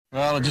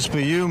Well, it'll just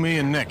be you, me,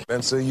 and Nick.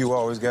 And so you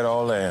always get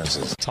all the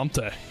answers. It's hump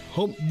day.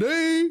 Hump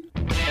day.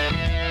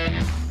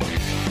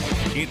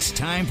 It's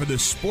time for the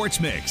Sports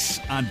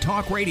Mix on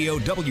Talk Radio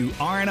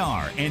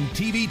WRNR and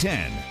TV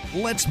 10.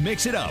 Let's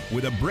mix it up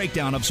with a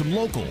breakdown of some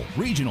local,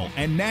 regional,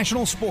 and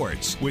national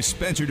sports with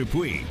Spencer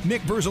Dupuis,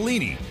 Nick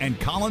Verzolini, and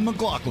Colin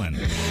McLaughlin.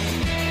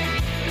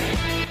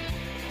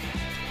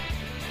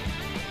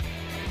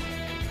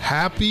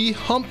 Happy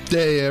Hump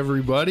Day,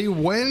 everybody.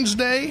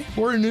 Wednesday,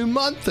 we're a new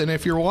month, and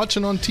if you're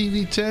watching on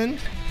TV 10,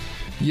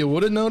 you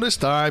would have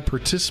noticed I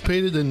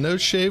participated in No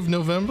Shave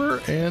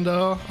November and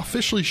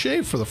officially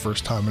shaved for the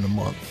first time in a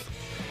month.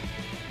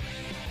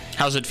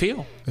 How's it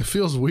feel? It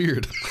feels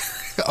weird.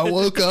 I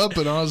woke up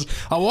and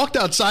I walked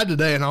outside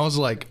today and I was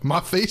like, my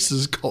face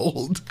is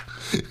cold.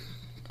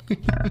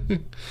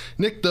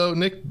 Nick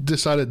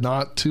decided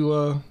not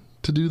to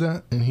do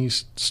that, and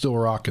he's still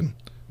rocking.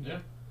 Yeah.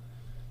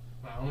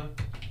 I don't know.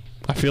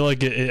 I feel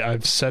like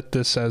I've set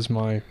this as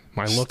my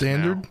look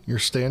standard. now. Your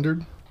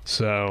standard.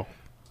 So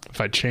if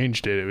I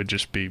changed it, it would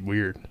just be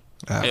weird.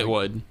 It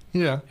would.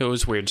 Yeah. It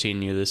was weird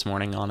seeing you this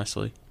morning,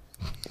 honestly.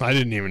 I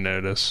didn't even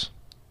notice,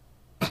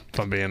 if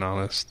I'm being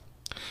honest.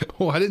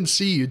 Well, I didn't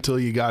see you until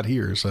you got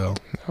here, so.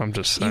 I'm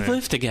just saying. You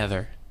live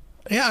together.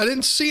 Yeah, I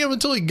didn't see him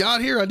until he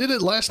got here. I did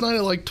it last night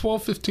at like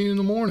 12:15 in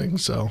the morning,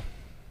 so.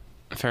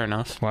 Fair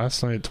enough.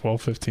 Last night at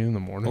 12:15 in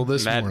the morning? Well,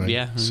 this morning.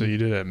 Yeah. So you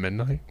did it at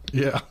midnight?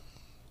 Yeah.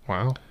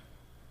 Wow.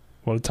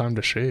 What a time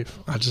to shave.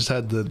 I just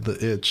had the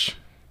itch.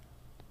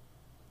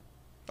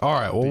 All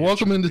right, well,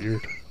 welcome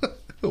into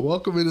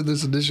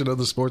this edition of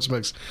the Sports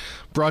Mix,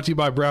 brought to you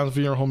by Brown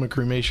Funeral Home and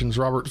Cremations,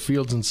 Robert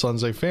Fields and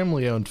Sons, a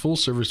family-owned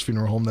full-service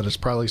funeral home that has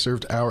proudly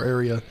served our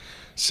area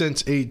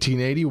since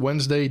 1880.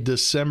 Wednesday,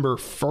 December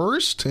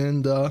 1st,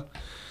 and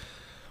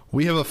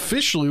we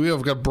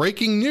have got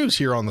breaking news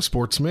here on the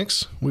Sports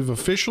Mix. We've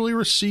officially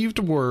received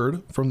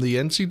word from the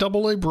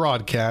NCAA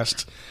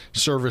broadcast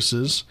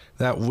services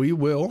that we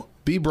will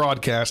be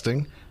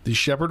broadcasting the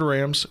Shepherd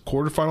Rams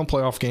quarterfinal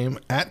playoff game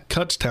at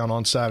Kutztown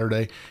on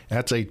Saturday.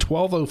 That's a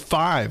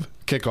 12:05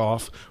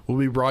 kickoff. We'll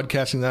be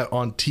broadcasting that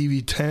on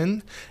TV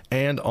 10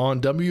 and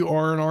on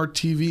WRNR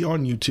TV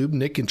on YouTube.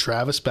 Nick and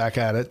Travis back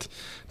at it.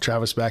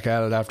 Travis back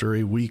at it after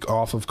a week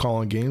off of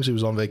calling games. He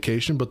was on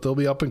vacation, but they'll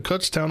be up in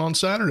Kutztown on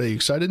Saturday. You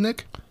excited,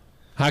 Nick?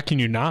 How can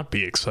you not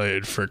be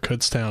excited for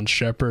Kutztown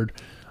Shepherd?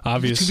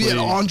 Obviously, to be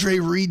at Andre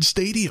Reed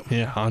Stadium.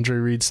 Yeah, Andre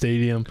Reed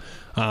Stadium.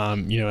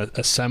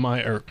 A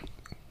semi or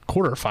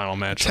quarterfinal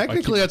matchup.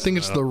 Technically, I think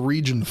it's the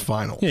region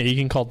final. Yeah, you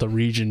can call it the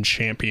region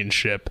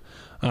championship.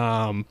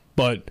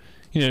 But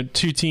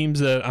two teams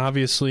that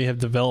obviously have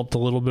developed a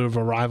little bit of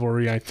a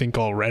rivalry, I think,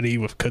 already,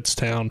 with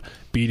Kutztown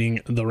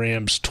beating the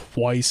Rams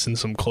twice in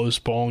some close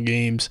ball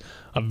games.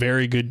 A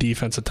very good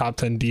defense, a top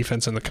 10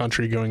 defense in the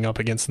country, going up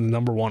against the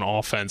number one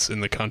offense in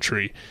the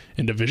country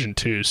in Division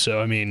II.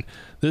 So, I mean,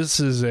 this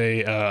is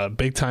a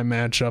big-time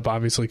matchup.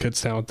 Obviously,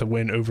 Kutztown with the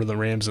win over the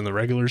Rams in the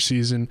regular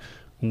season.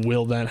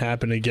 Will that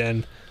happen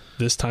again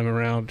this time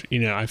around?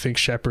 I think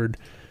Shepherd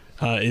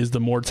is the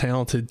more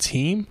talented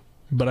team,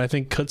 but I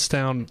think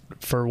Kutztown,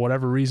 for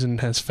whatever reason,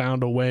 has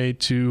found a way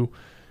to,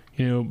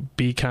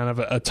 be kind of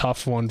a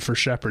tough one for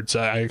Shepherd. So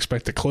I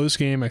expect a close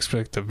game. I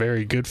expect a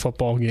very good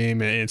football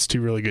game, and it's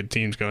two really good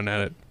teams going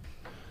at it.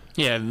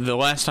 Yeah, the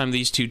last time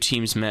these two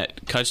teams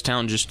met,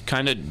 Kutztown just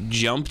kind of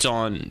jumped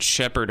on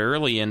Shepherd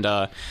early and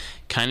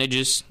kind of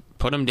just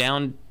put them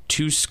down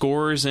 2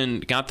 scores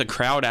and got the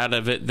crowd out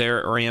of it there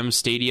at Rams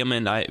Stadium,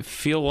 and I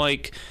feel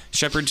like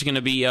Shepherd's going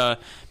to be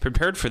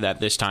prepared for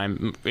that this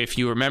time. If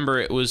you remember,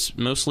 it was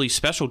mostly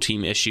special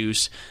team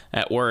issues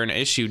that were an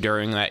issue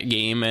during that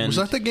game. And was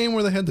that the game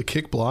where they had the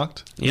kick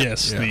blocked?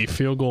 Yes, The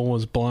field goal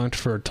was blocked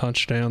for a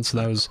touchdown, so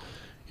that was,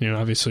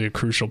 obviously a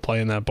crucial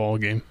play in that ball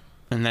game.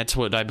 And that's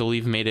what I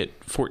believe made it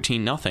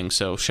 14-0.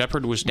 So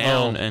Shepherd was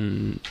down,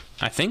 and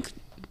I think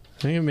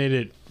it made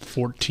it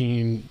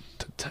 14-10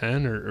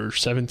 or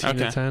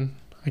 17-10.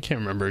 I can't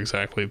remember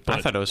exactly. But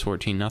I thought it was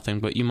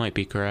 14-0, but you might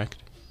be correct.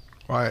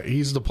 All right,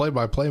 he's the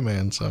play-by-play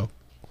man, so.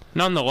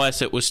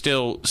 Nonetheless, it was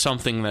still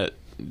something that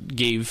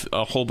gave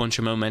a whole bunch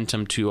of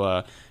momentum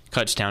to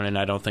Kutztown, and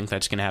I don't think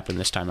that's going to happen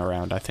this time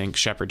around. I think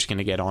Shepherd's going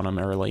to get on them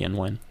early and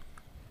win.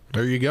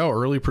 There you go,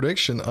 early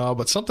prediction.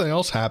 But something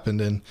else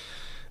happened, and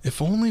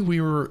if only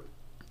we were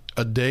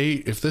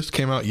if this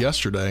came out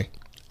yesterday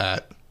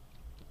at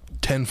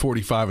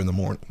 10:45 in the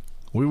morning,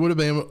 we would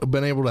have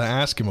been able to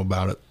ask him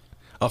about it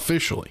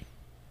officially.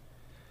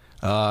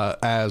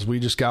 As we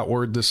just got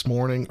word this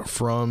morning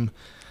from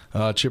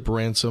Chip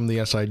Ransom,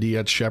 the SID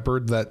at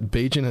Shepherd, that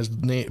Bajan has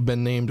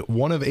been named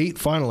one of 8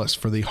 finalists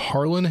for the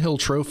Harlan Hill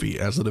Trophy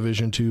as the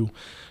Division II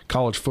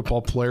College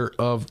Football Player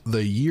of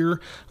the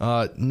Year.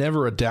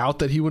 Never a doubt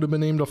that he would have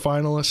been named a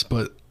finalist,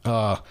 but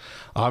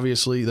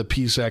obviously the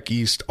PSAC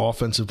East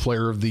Offensive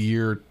Player of the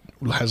Year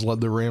has led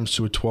the Rams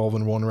to a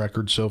 12-1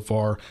 record so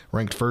far,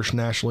 ranked first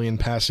nationally in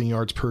passing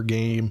yards per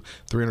game,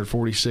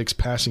 346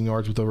 passing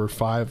yards with over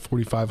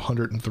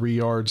 4,503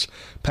 yards,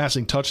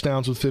 passing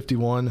touchdowns with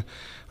 51,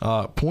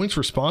 points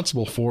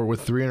responsible for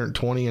with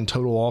 320, and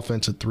total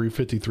offense at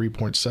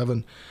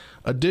 353.7.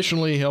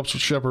 Additionally, he helps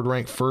Shepherd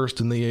rank first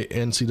in the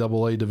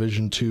NCAA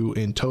Division II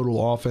in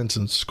total offense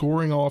and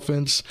scoring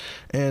offense.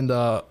 And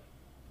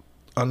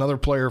another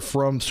player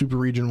from Super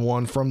Region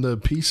 1, from the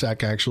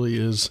PSAC actually,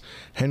 is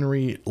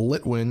Henry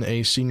Litwin,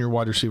 a senior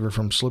wide receiver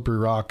from Slippery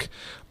Rock,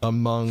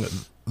 among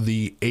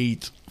the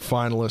 8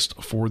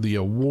 finalists for the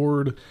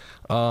award.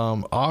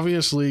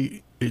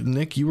 Obviously,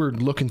 Nick, you were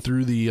looking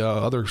through the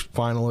other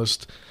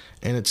finalists,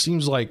 and it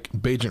seems like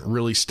Bajent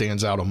really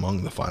stands out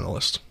among the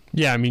finalists.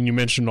 Yeah, I mean, you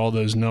mentioned all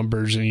those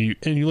numbers, and you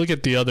look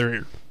at the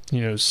other,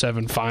 7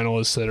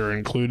 finalists that are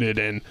included,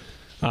 and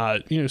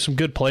some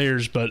good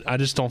players, but I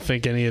just don't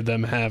think any of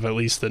them have at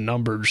least the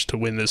numbers to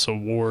win this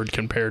award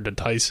compared to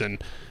Tyson,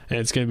 and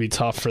it's going to be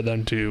tough for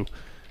them to,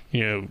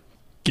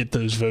 get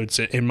those votes,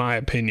 in my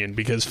opinion,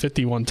 because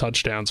 51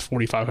 touchdowns,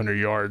 4,500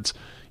 yards,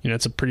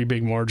 it's a pretty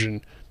big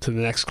margin to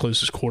the next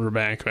closest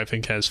quarterback, who I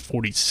think has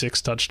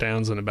 46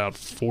 touchdowns and about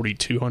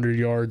 4,200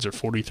 yards or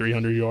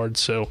 4,300 yards,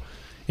 so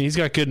he's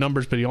got good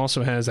numbers, but he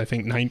also has, I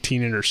think,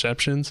 19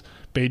 interceptions.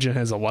 Bajent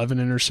has 11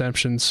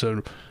 interceptions,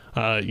 so,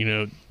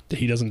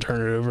 he doesn't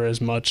turn it over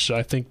as much. So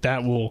I think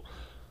that will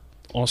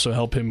also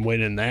help him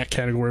win in that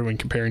category when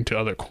comparing to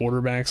other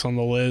quarterbacks on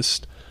the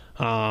list.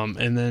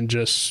 And then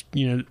just,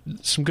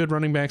 some good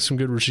running backs, some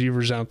good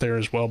receivers out there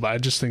as well. But I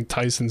just think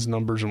Tyson's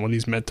numbers and what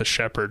he's meant to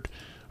Shepherd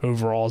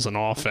overall as an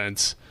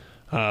offense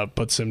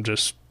puts him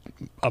just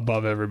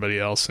above everybody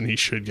else, and he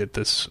should get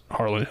this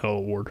Harlan Hill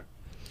Award.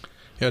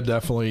 Yeah,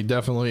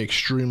 definitely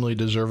extremely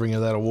deserving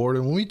of that award.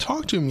 And when we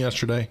talked to him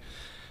yesterday,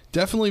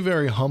 definitely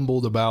very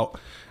humbled about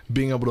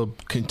being able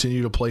to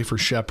continue to play for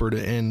Shepherd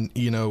and,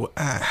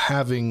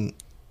 having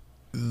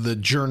the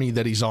journey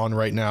that he's on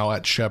right now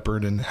at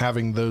Shepherd and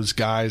having those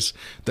guys,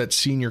 that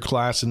senior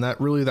class and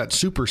that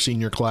super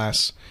senior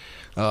class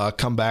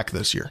come back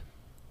this year.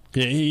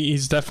 Yeah,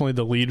 he's definitely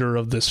the leader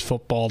of this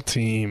football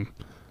team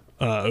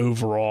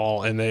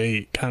overall, and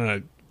they kind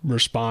of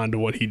respond to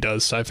what he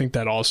does. So I think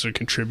that also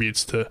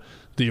contributes to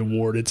the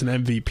award. It's an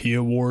MVP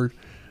award.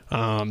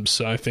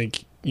 So I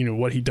think,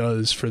 what he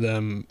does for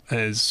them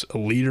as a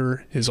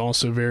leader is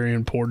also very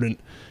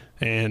important.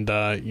 And,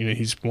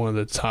 he's one of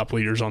the top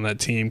leaders on that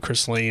team.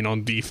 Chris Lane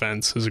on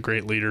defense is a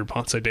great leader,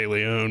 Ponce de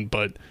Leon.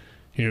 But,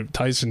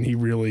 Tyson, he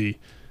really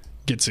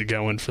gets it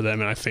going for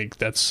them. And I think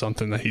that's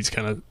something that he's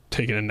kind of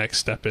taking a next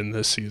step in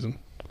this season.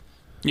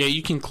 Yeah,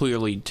 you can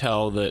clearly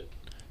tell that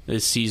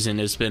this season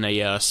has been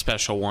a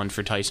special one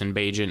for Tyson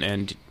Bajent,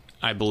 and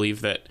I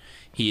believe that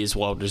he is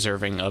well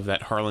deserving of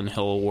that Harlan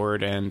Hill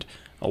Award, and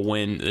a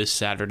win this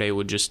Saturday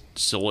would just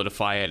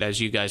solidify it.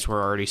 As you guys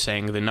were already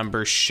saying, the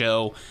numbers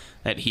show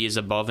that he is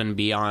above and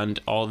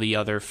beyond all the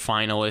other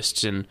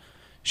finalists and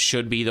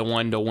should be the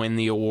one to win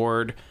the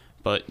award,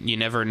 but you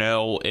never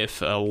know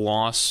if a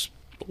loss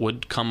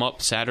would come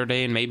up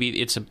Saturday, and maybe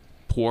it's a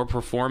poor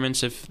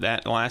performance if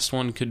that last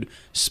one could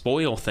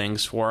spoil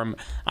things for him.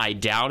 I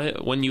doubt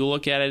it when you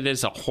look at it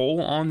as a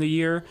whole on the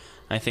year.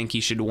 I think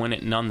he should win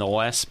it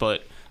nonetheless,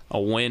 but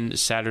a win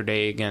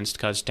Saturday against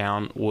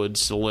Kutztown would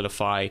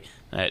solidify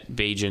that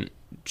Bajent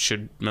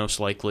should most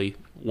likely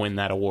win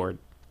that award.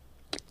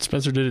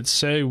 Spencer, did it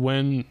say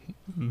when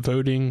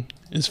voting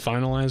is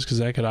finalized? Because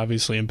that could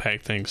obviously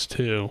impact things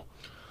too.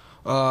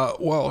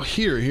 Well,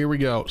 here we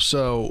go.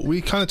 So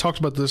we kind of talked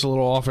about this a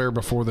little off air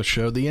before the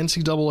show. The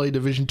NCAA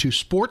Division II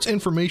Sports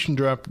Information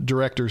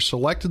Director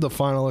selected the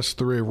finalists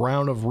through a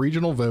round of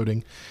regional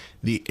voting.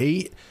 The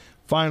 8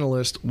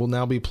 finalists will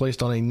now be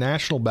placed on a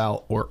national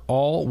ballot where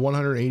all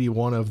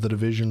 181 of the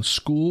division's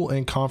school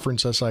and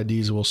conference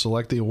SIDs will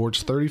select the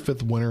award's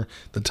 35th winner.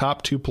 The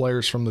top 2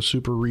 players from the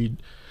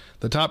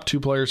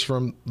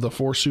the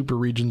 4 super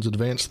regions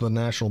advance to the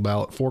national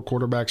ballot. 4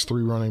 quarterbacks,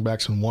 3 running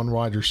backs, and 1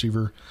 wide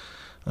receiver.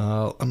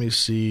 Let me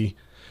see.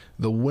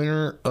 The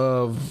winner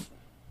of...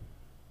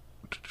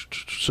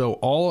 So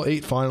all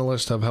 8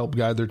 finalists have helped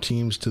guide their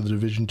teams to the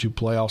Division II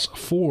playoffs.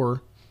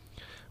 4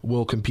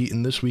 will compete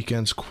in this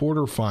weekend's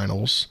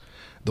quarterfinals.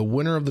 The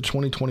winner of the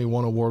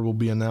 2021 award will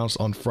be announced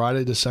on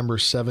Friday, December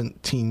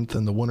 17th,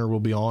 and the winner will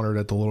be honored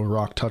at the Little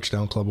Rock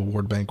Touchdown Club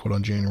Award Banquet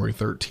on January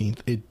 13th.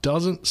 It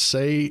doesn't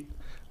say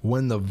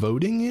when the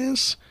voting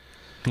is,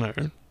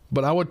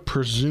 but I would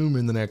presume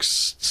in the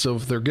next... So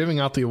if they're giving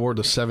out the award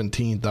the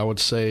 17th, I would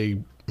say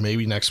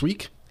maybe next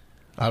week.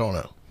 I don't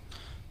know.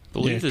 I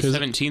believe the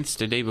 17th is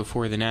the day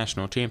before the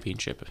national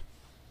championship.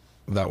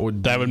 That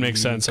would make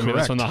sense. Correct. I mean,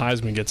 that's when the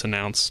Heisman gets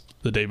announced,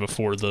 the day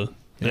before the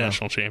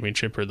national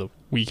championship, or the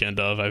weekend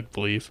of, I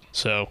believe.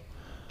 So,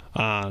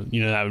 that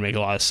would make a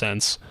lot of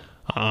sense.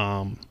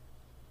 I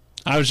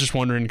was just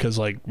wondering because,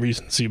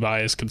 recency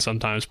bias can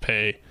sometimes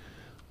play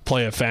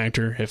a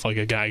factor if,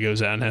 a guy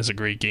goes out and has a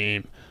great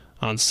game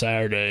on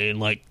Saturday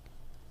and,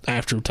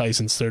 after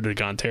Tyson's third to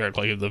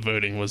Gonteric, if the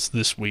voting was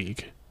this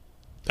week.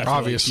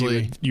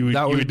 Obviously, you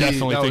would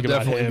definitely think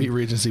about him. Be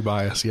recency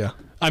bias, yeah.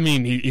 I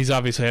mean, he's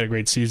obviously had a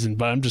great season,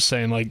 but I'm just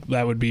saying,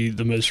 that would be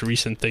the most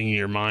recent thing in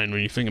your mind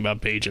when you think about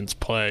Bajent's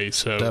play.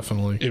 So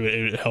definitely, it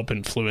would help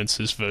influence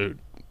his vote.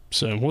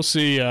 So we'll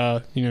see,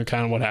 kind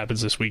of what happens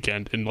this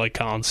weekend. And like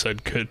Colin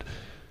said, could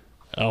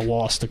a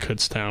loss to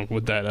Kutztown,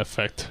 would that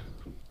affect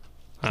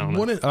I don't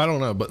know. I don't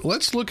know, but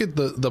let's look at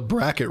the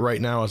bracket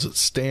right now as it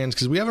stands,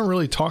 because we haven't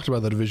really talked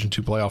about the Division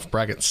II playoff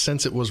bracket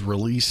since it was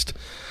released.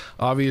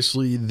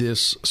 Obviously,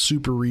 this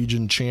Super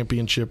Region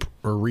Championship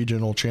or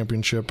Regional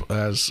Championship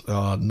as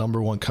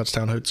number 1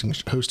 Kutztown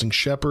hosting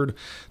Shepherd.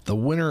 The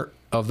winner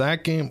of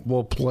that game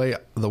will play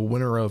the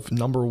winner of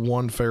number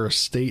 1 Ferris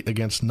State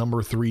against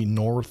number 3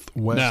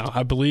 Northwest. Now,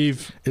 I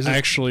believe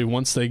actually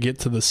once they get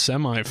to the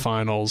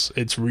semifinals,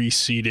 it's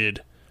reseeded.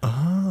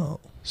 Oh.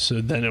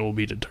 So then it will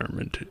be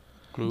determined.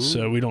 Ooh.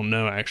 So we don't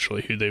know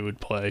actually who they would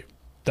play.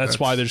 That's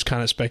why there's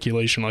kind of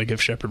speculation, like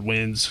if Shepherd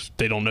wins,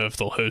 they don't know if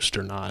they'll host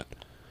or not.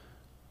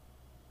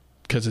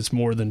 Because it's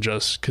more than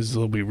just because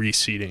they'll be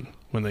reseeding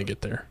when they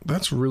get there.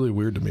 That's really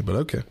weird to me, but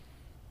okay.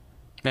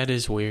 That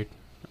is weird.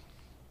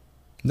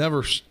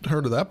 Never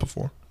heard of that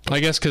before. I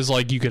guess because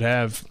like you could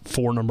have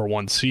 4 number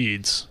 1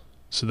 seeds.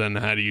 So then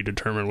how do you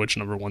determine which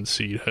number 1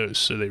 seed hosts?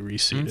 So they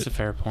reseed That's it. a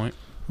fair point.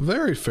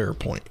 Very fair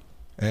point.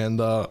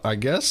 And I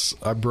guess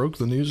I broke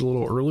the news a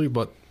little early,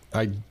 but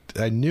I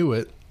knew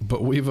it.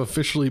 But we've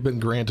officially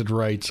been granted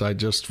rights. I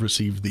just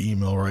received the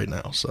email right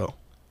now. So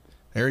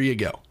there you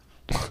go.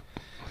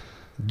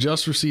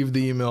 Just received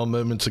the email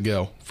moments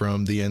ago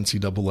from the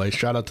NCAA.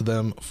 Shout out to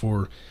them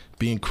for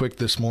being quick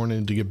this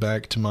morning to get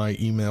back to my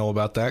email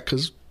about that,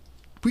 because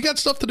we got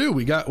stuff to do.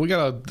 We got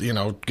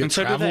to get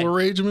travel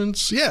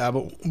arrangements. Yeah,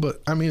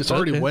 but I mean it's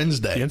already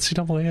Wednesday. The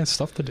NCAA has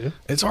stuff to do.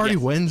 It's already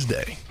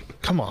Wednesday.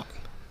 Come on.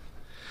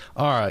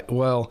 All right.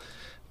 Well,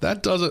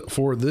 that does it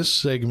for this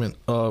segment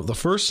of the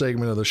first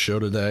segment of the show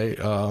today.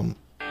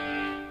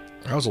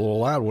 I was a little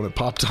loud when it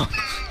popped on.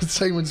 The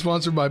segment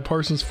sponsored by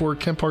Parsons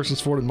Ford, Kent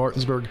Parsons Ford in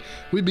Martinsburg.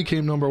 We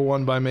became number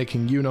 1 by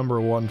making you number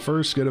 1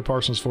 first. Go to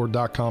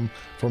parsonsford.com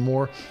for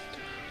more.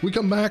 We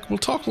come back, we'll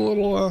talk a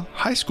little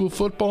high school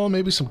football,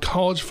 maybe some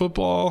college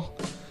football.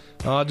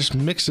 Just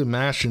mix and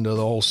mash into the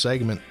whole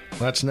segment.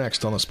 That's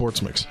next on the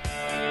Sports Mix.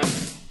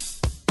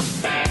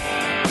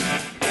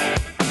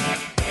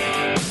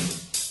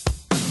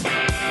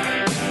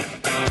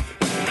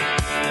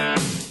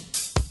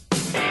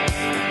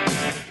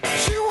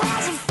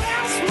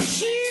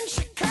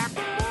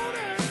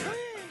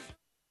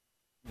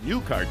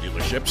 Car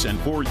dealerships and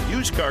 4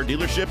 used car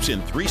dealerships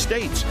in 3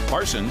 states.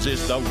 Parsons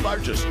is the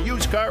largest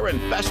used car and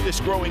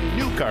fastest growing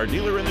new car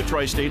dealer in the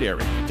tri-state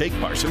area. Take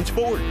Parsons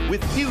Ford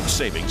with huge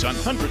savings on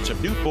hundreds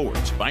of new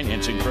Fords,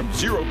 financing from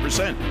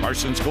 0%.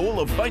 Parsons'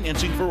 goal of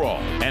financing for all,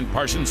 and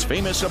Parsons'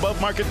 famous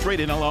above market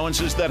trade-in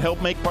allowances that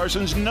help make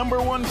Parsons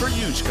number 1 for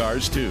used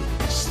cars too.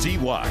 See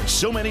why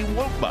so many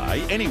won't buy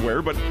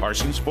anywhere but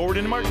Parsons Ford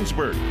in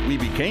Martinsburg. We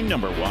became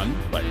number 1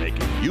 by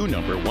making you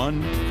number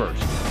 1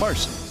 first.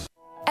 Parsons.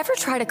 Ever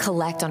try to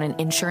collect on an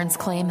insurance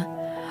claim?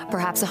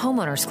 Perhaps a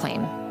homeowner's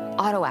claim,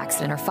 auto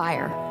accident, or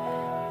fire.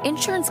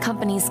 Insurance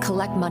companies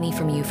collect money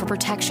from you for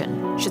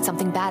protection should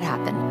something bad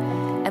happen.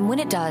 And when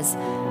it does,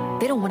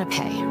 they don't want to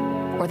pay,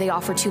 or they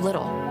offer too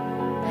little.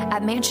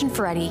 At Mansion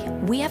Ferretti,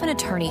 we have an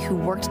attorney who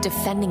worked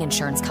defending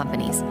insurance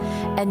companies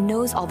and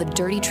knows all the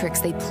dirty tricks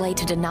they play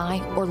to deny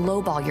or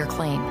lowball your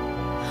claim.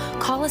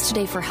 Call us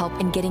today for help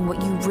in getting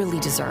what you really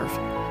deserve.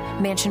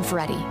 Mansion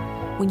Ferretti,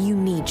 when you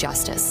need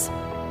justice.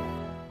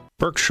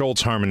 Burke,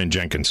 Schultz, Harmon, and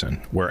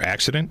Jenkinson, where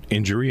accident,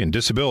 injury, and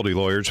disability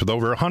lawyers with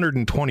over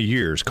 120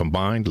 years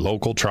combined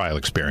local trial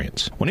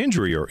experience. When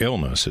injury or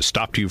illness has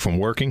stopped you from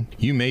working,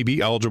 you may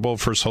be eligible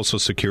for Social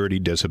Security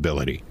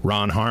disability.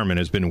 Ron Harmon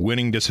has been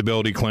winning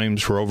disability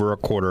claims for over a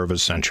quarter of a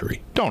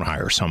century. Don't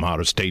hire some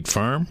out-of-state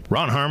firm.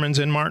 Ron Harmon's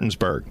in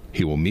Martinsburg.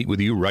 He will meet with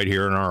you right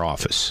here in our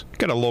office.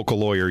 Get a local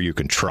lawyer you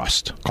can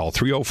trust. Call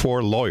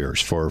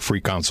 304-LAWYERS for a free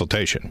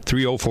consultation.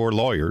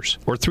 304-LAWYERS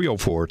or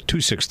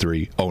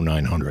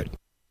 304-263-0900.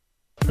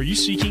 Are you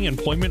seeking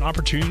employment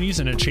opportunities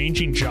in a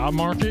changing job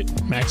market?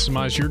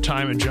 Maximize your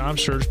time and job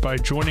search by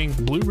joining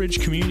Blue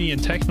Ridge Community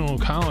and Technical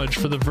College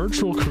for the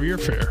virtual career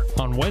fair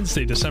on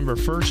Wednesday, December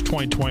 1st,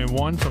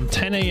 2021 from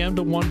 10 a.m.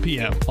 to 1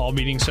 p.m. All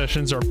meeting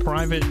sessions are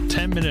private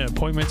 10-minute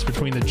appointments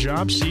between the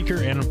job seeker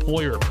and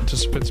employer.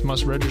 Participants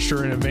must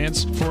register in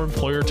advance for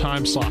employer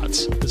time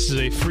slots. This is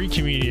a free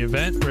community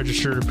event.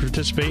 Register to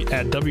participate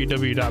at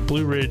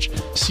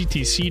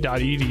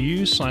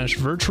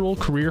www.blueridgectc.edu/virtual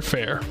career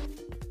fair.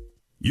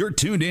 You're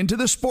tuned in to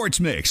the Sports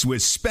Mix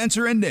with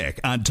Spencer and Nick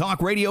on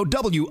Talk Radio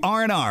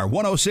WRNR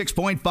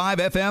 106.5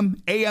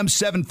 FM, AM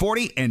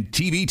 740, and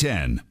TV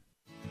 10.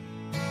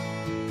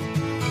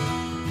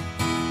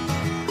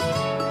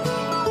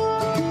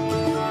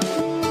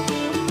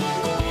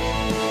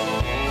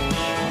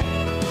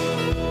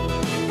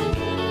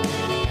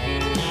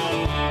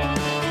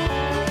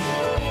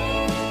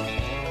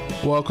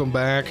 Welcome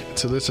back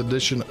to this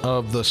edition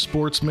of the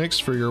Sports Mix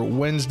for your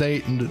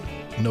Wednesday,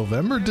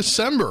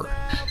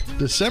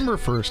 December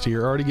 1st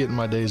here. Already getting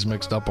my days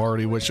mixed up.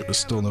 Already wish it was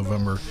still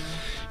November.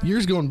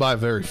 Year's going by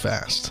very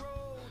fast.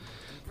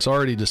 It's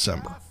already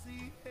December.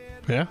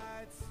 Yeah,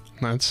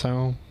 that's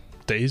how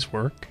days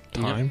work.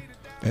 Time.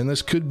 Yeah. And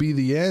this could be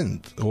the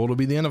end. Well, it'll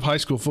be the end of high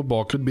school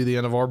football. Could be the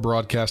end of our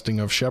broadcasting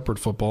of Shepherd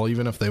football,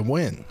 even if they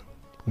win.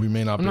 We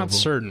may not I'm be not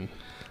certain.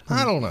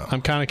 I don't know.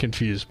 I'm kind of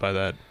confused by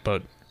that,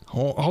 but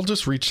I'll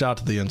just reach out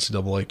to the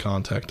NCAA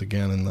contact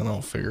again, and then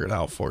I'll figure it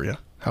out for you.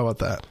 How about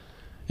that?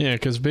 Yeah,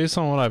 because based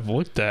on what I've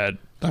looked at,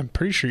 I'm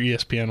pretty sure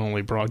ESPN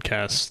only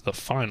broadcasts the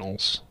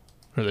finals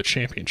or the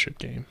championship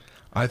game.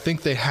 I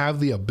think they have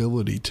the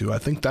ability to. I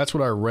think that's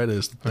what I read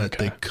is that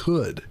they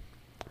could.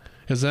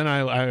 Because then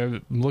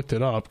I looked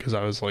it up because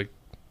I was like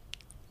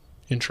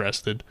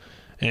interested,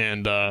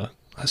 and I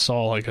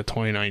saw like a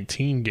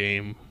 2019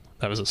 game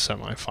that was a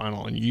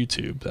semifinal on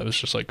YouTube. That was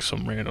just like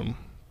some random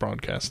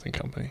broadcasting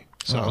company.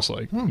 So I was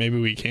like, maybe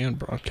we can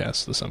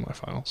broadcast the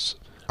semifinals.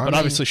 But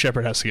obviously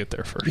Shepherd has to get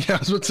there first. Yeah, I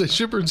was about to say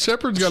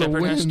Shepherd's got to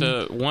win. Has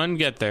to, one,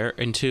 get there,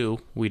 and two,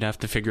 we'd have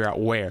to figure out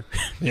where.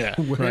 Yeah,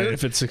 right.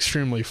 If it's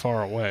extremely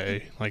far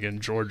away, like in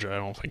Georgia, I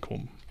don't think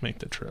we'll make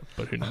the trip.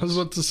 But who knows? I was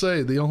about to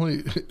say the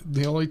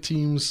only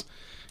teams,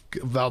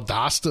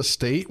 Valdosta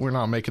State, we're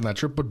not making that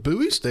trip, but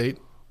Bowie State,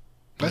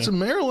 that's in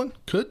Maryland,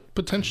 could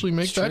potentially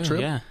make that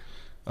trip. Yeah.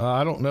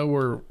 I don't know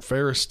where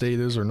Ferris State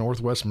is or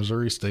Northwest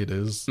Missouri State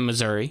is.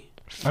 Missouri.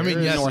 I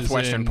mean, yes,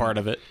 northwestern part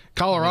of it.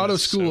 Colorado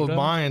Minnesota? School of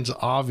Mines,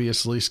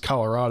 obviously, is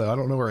Colorado. I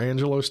don't know where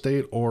Angelo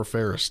State or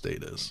Ferris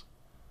State is.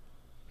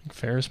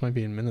 Ferris might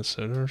be in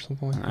Minnesota or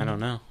something like that. I don't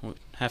know. We'll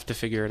have to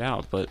figure it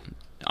out. But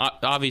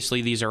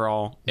obviously, these are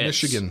all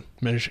Michigan.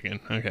 Michigan.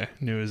 Okay.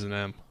 Knew it was an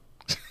M.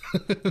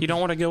 You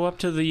don't want to go up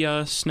to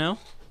the snow?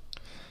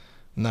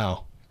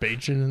 No.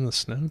 Bajan in the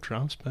snow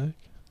drops back.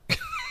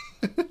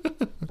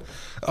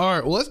 All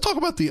right, well, let's talk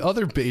about the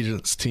other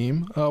Bajans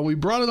team. We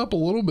brought it up a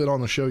little bit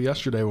on the show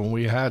yesterday when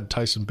we had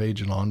Tyson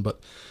Bajan on,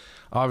 but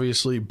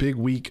obviously big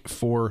week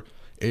for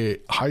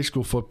high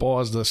school football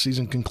as the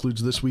season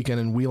concludes this weekend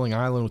in Wheeling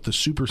Island with the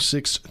Super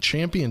 6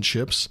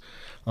 championships.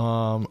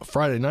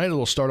 Friday night,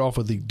 it'll start off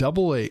with the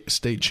AA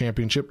state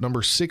championship,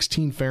 number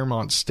 16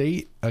 Fairmont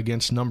State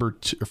against number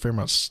 2, or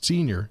Fairmont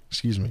Senior,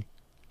 excuse me.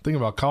 Thinking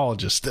about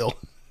colleges still.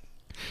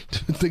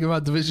 Think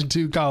about Division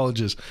II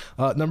colleges.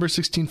 Number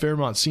 16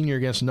 Fairmont Senior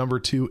against number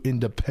 2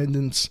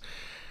 Independence.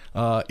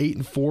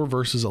 8-4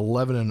 versus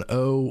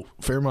 11-0.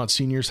 Fairmont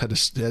Seniors had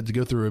to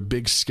go through a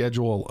big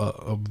schedule,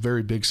 a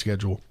very big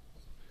schedule,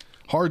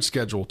 hard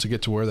schedule to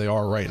get to where they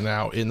are right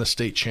now in the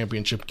state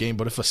championship game.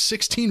 But if a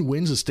 16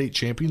 wins a state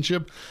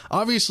championship,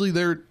 obviously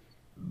they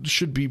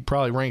should be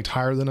probably ranked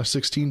higher than a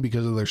 16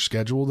 because of their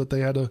schedule that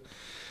they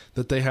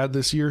had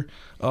this year.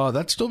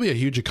 That'd still be a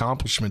huge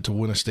accomplishment to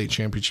win a state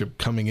championship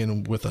coming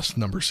in with a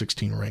number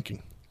 16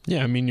 ranking.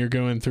 Yeah, I mean, you're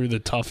going through the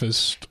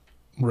toughest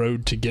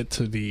road to get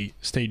to the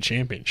state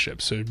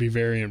championship, so it'd be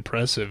very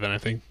impressive, and I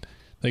think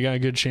they got a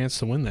good chance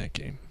to win that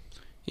game.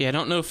 Yeah, I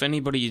don't know if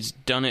anybody's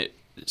done it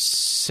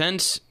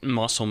since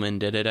Musselman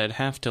did it. I'd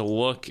have to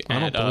look at I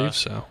don't believe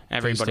so,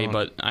 everybody,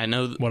 but I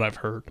know what I've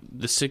heard.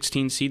 The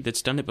 16 seed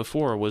that's done it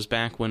before was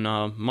back when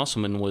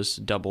Musselman was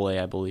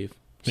AA, I believe.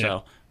 So yeah.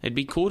 It'd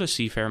be cool to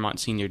see Fairmont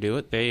Senior do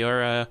it. They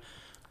are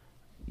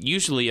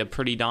usually a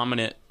pretty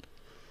dominant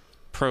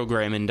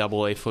program in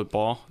AA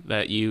football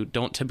that you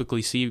don't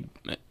typically see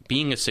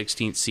being a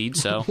 16th seed,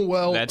 so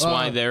well, that's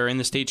why they're in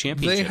the state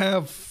championship. They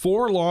have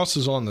 4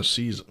 losses on the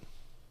season,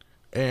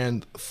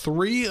 and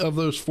 3 of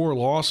those 4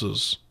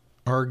 losses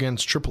are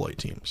against AAA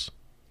teams.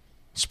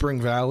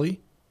 Spring Valley,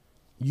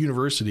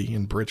 University,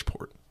 and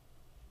Bridgeport.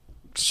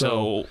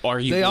 So are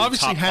you? They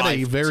obviously had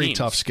a very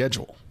tough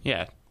schedule.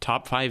 Yeah,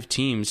 top 5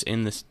 teams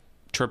in the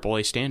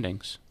AAA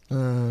standings.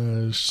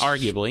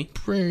 Arguably,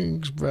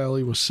 Spring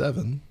Valley was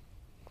 7.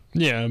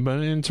 Yeah,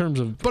 but in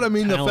terms of the fact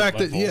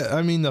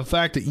level, the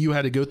fact that you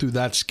had to go through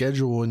that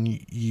schedule and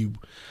you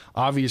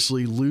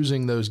obviously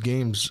losing those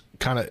games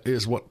kind of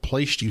is what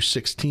placed you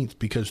 16th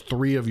because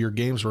 3 of your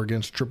games were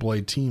against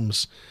AAA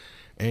teams,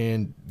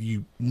 and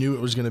you knew it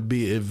was going to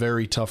be a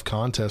very tough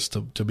contest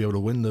to be able to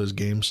win those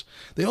games.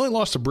 They only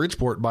lost to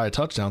Bridgeport by a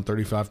touchdown,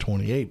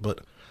 35-28,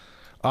 but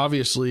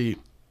obviously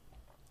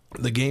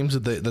the games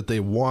that they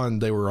won,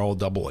 they were all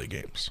AA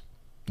games.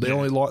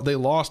 They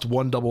lost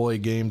one AA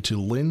game to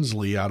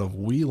Lindsley out of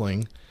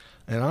Wheeling,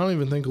 and I don't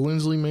even think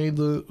Lindsley made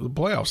the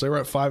playoffs. They were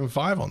at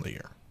 5-5 on the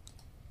year.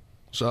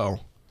 So,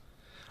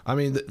 I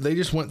mean, they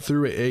just went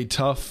through a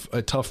tough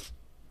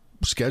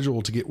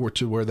schedule to get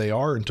to where they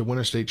are, and to win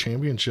a state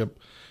championship,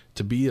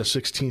 to be a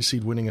 16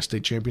 seed winning a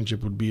state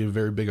championship would be a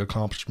very big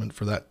accomplishment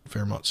for that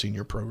Fairmont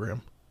Senior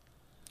program.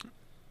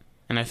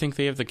 And I think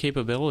they have the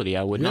capability.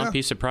 I would not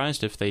be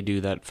surprised if they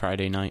do that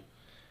Friday night.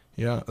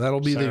 Yeah, that'll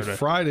be Saturday. the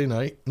Friday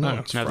night.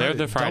 No, they're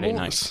the Friday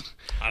night.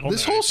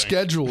 This whole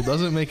schedule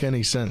doesn't make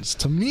any sense.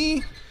 To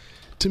me,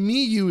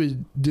 you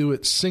would do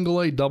it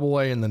single A, double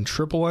A, and then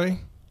triple A.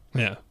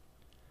 Yeah.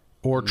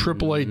 Or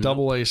triple A,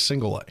 double A,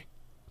 single A.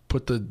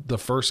 Put the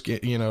first game,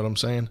 you know what I'm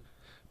saying?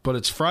 But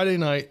it's Friday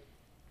night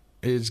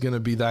is going to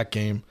be that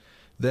game.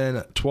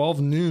 Then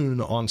 12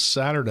 noon on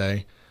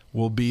Saturday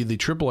will be the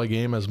triple A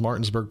game as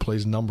Martinsburg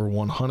plays number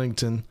 1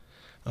 Huntington.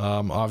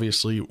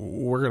 Obviously,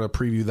 we're going to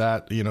preview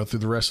that, through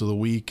the rest of the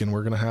week, and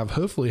we're going to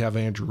hopefully have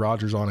Andrew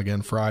Rogers on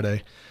again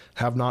Friday.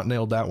 Have not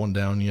nailed that one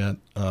down yet,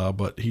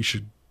 but he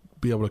should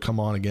be able to come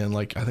on again.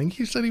 Like I think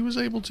he said he was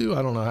able to.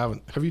 I don't know.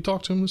 Have you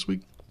talked to him this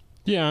week?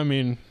 Yeah, I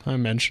mean, I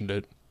mentioned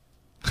it.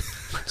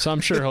 So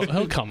I'm sure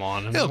he'll come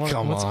on. I mean, He'll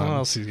come on. What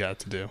else he's got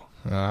to do?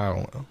 I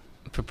don't know.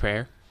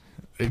 Prepare.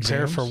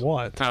 Prepare Exams? for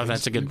what? Oh,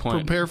 that's a good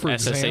point. Prepare for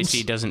SSAC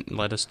exams? doesn't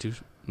let us do.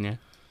 Yeah.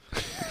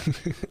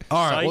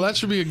 All right, well, that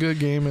should be a good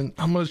game, and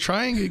I'm going to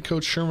try and get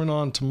Coach Sherman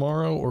on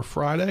tomorrow or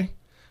Friday,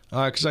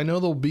 because I know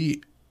they'll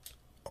be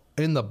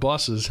in the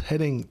buses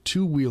heading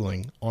to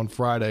Wheeling on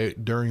Friday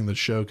during the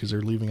show, because they're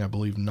leaving, I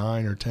believe,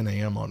 9 or 10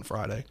 a.m. on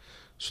Friday.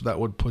 So that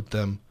would put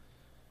them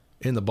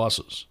in the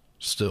buses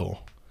still,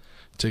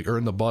 or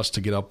in the bus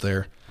to get up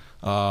there.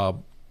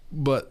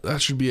 But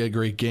that should be a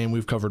great game.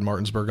 We've covered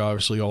Martinsburg,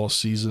 obviously, all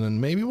season,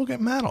 and maybe we'll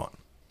get Matt on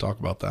talk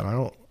about that.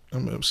 I'm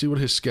going to see what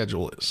his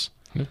schedule is.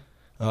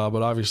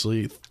 But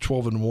obviously,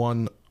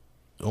 12-1,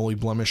 only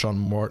blemish on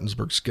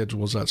Martinsburg's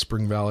schedule was that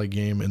Spring Valley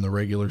game in the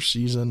regular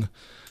season.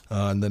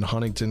 And then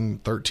Huntington,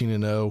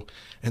 13-0.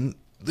 And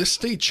this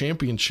state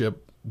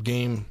championship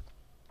game,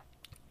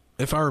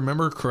 if I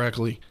remember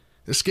correctly,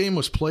 this game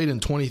was played in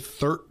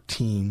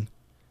 2013.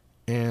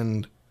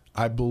 And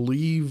I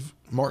believe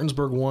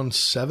Martinsburg won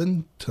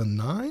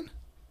 7-9?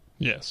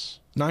 Yes.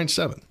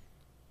 9-7.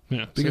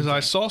 Yeah. Because I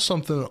saw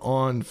something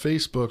on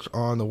Facebook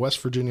on the West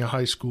Virginia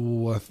High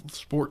School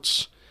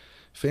sports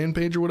fan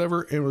page or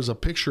whatever. It was a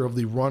picture of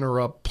the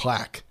runner-up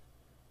plaque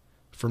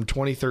from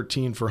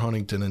 2013 for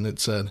Huntington, and it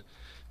said,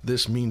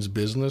 "This means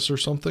business" or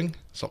something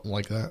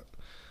like that.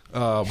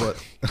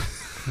 But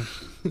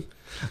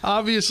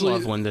obviously,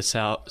 Love when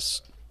the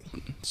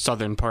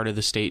southern part of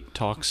the state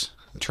talks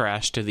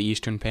trash to the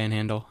eastern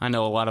panhandle. I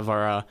know a lot of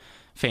our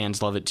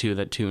fans love it too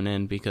that tune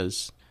in,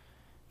 because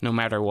no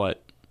matter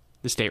what,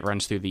 the state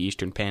runs through the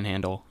eastern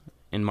panhandle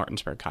in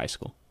Martinsburg High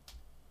School.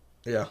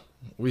 yeah,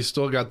 we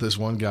still got this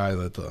one guy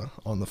that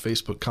on the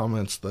Facebook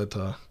comments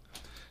that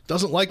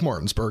doesn't like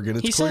Martinsburg, and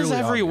it's he clearly says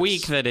every obvious.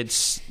 week that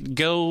it's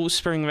go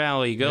Spring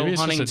Valley, go Maybe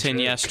it's just a Huntington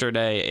joke.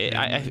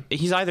 yesterday.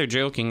 He's either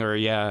joking or,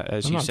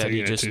 as I'm you not said, taking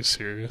he it just too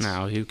serious.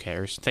 No, who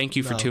cares? Thank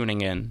you for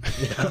tuning in.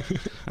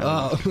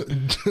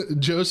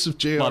 Joseph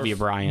J.R. Love you,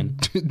 Brian.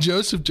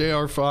 Joseph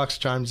J.R. Fox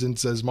chimes in,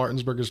 says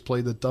Martinsburg has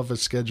played the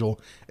toughest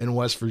schedule in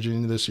West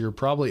Virginia this year,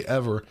 probably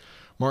ever.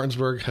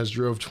 Martinsburg has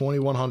drove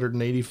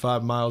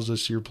 2,185 miles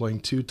this year, playing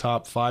two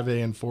top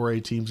 5A and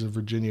 4A teams in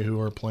Virginia who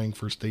are playing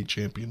for state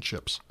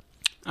championships.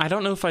 I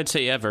don't know if I'd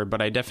say ever,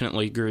 but I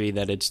definitely agree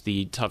that it's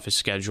the toughest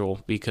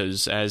schedule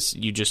because, as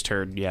you just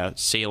heard,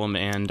 Salem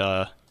and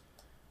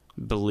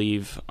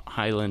believe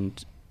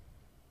Highland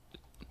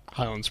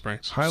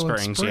Springs.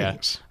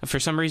 Springs. For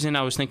some reason,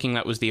 I was thinking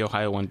that was the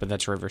Ohio one, but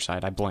that's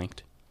Riverside. I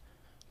blanked.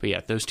 But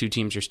yeah, those two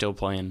teams are still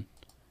playing.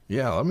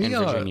 Yeah, let me in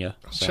Virginia,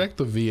 so. check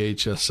the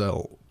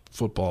VHSL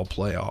football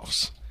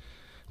playoffs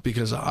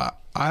because I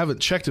haven't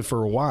checked it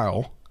for a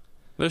while.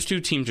 Those two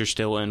teams are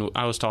still in.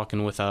 I was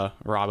talking with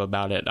Rob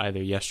about it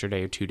either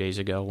yesterday or 2 days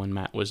ago when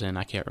Matt was in.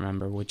 I can't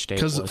remember which day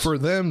it was. Because for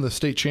them, the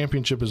state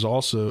championship is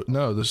also...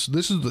 No, this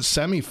is the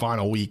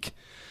semifinal week.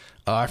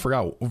 I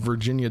forgot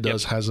Virginia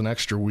has an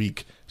extra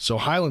week. So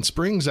Highland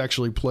Springs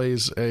actually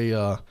plays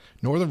a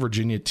Northern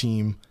Virginia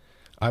team.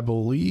 I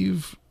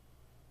believe...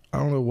 I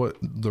don't know what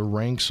the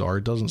ranks are.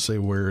 It doesn't say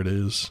where it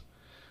is.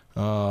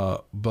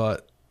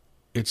 But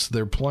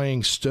they're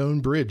playing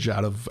Stonebridge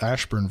out of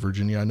Ashburn,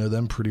 Virginia. I know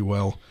them pretty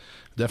well.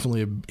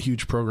 Definitely a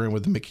huge program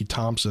with Mickey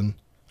Thompson,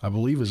 I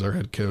believe, is our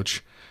head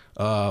coach.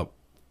 But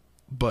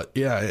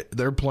yeah,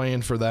 they're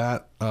playing for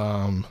that.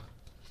 And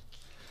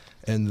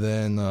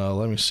then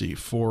let me see,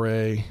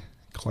 4A,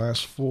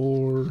 Class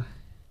 4.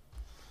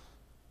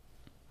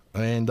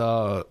 And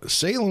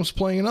Salem's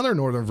playing another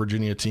Northern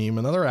Virginia team,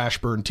 another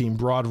Ashburn team,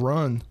 Broad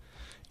Run,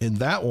 in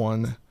that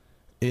one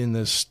in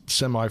this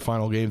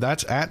semifinal game.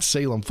 That's at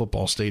Salem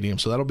Football Stadium,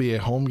 so that'll be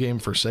a home game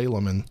for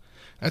Salem, and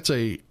that's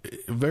a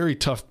very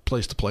tough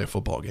place to play a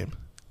football game.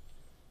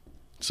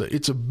 So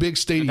it's a big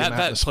stadium.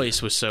 That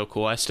place was so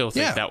cool. I still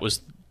think that was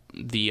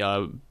the.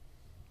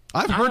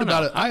 I've heard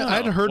about it.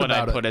 I'd heard about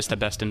it. What I put as the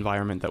best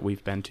environment that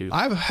we've been to.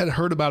 I've had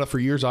heard about it for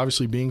years,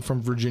 obviously being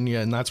from Virginia,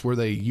 and that's where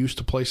they used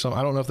to play some.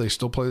 I don't know if they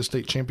still play the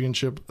state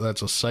championship.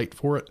 That's a site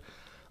for it.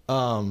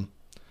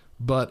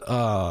 But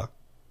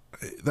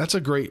that's a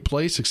great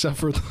place, except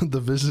for the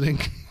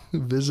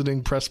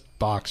visiting press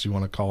box, you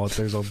want to call it.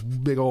 There's a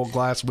big old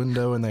glass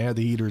window, and they had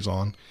the heaters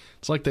on.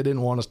 It's like they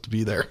didn't want us to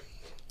be there.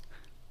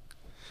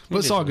 But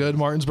it's all good.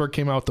 Martinsburg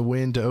came out with the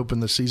win to open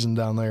the season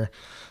down there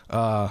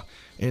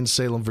in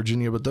Salem,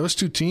 Virginia. But those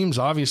two teams,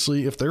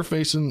 obviously, if they're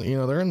facing,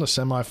 they're in the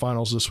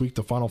semifinals this week,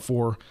 the Final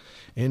Four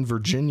in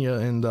Virginia.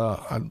 And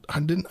I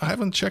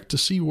haven't checked to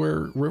see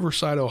where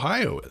Riverside,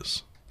 Ohio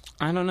is.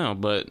 I don't know,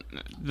 but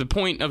the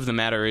point of the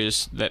matter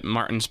is that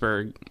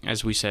Martinsburg,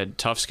 as we said,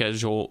 tough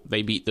schedule.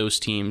 They beat those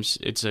teams.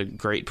 It's a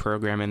great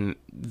program, and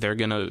they're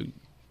going to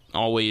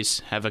always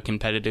have a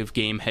competitive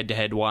game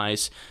head-to-head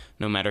wise,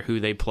 no matter who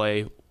they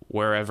play,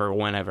 wherever,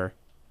 whenever.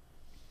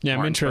 Yeah,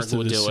 I'm interested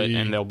will to do see it,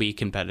 and they'll be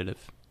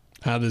competitive.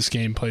 How this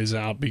game plays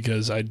out,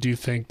 because I do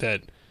think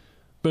that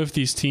both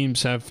these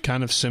teams have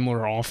kind of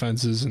similar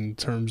offenses in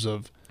terms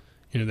of,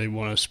 they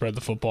want to spread the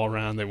football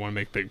around, they want to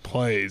make big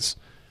plays.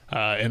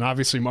 And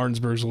obviously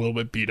Martinsburg's a little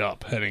bit beat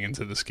up heading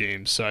into this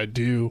game. So I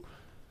do,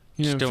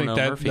 I Still think no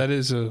that Murphy. that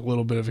is a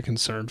little bit of a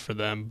concern for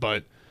them.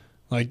 But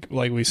like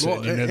we said,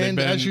 Well, they've and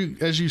been,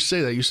 as you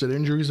say that, you said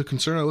injury is a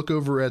concern. I look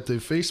over at the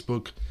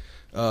Facebook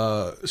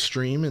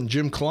stream, and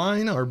Jim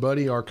Klein, our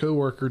buddy, our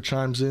coworker,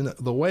 chimes in.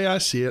 The way I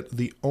see it,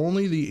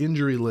 only the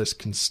injury list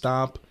can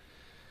stop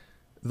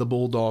the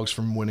Bulldogs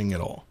from winning it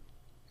all.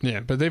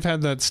 Yeah, but they've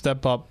had that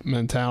step-up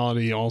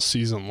mentality all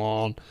season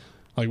long.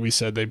 Like we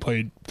said, they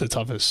played the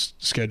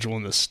toughest schedule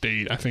in the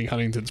state. I think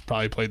Huntington's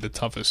probably played the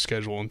toughest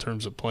schedule in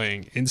terms of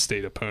playing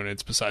in-state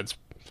opponents, besides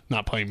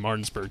not playing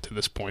Martinsburg to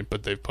this point,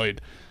 but they've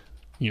played,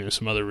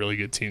 some other really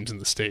good teams in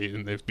the state,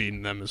 and they've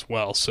beaten them as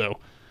well. So,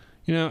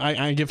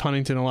 I give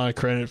Huntington a lot of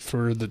credit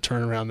for the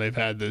turnaround they've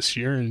had this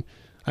year, and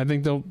I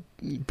think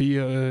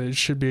it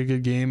should be a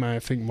good game. I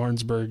think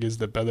Martinsburg is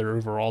the better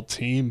overall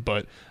team,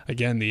 but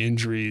again, the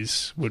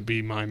injuries would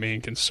be my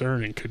main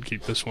concern and could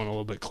keep this one a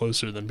little bit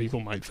closer than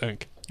people might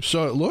think.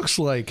 So it looks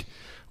like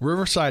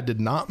Riverside did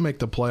not make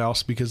the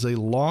playoffs because they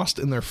lost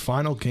in their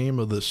final game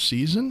of the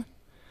season.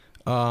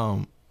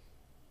 It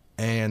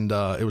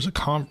was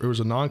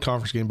a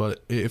non-conference game,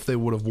 but if they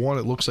would have won,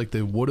 it looks like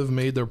they would have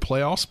made their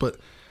playoffs. But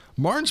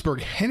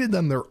Martinsburg handed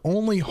them their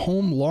only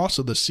home loss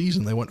of the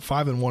season. They went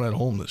 5-1 at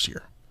home this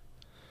year.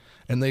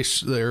 And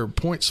their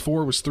points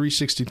for was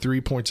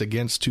 363, points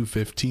against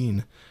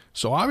 215.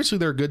 So obviously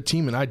they're a good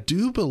team, and I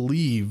do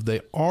believe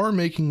they are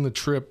making the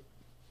trip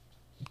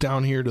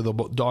down here to the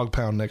Dog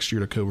Pound next year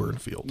to Coburn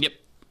Field. Yep.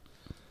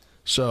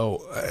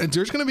 So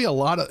there's going to be a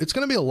lot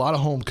of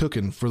home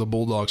cooking for the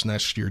Bulldogs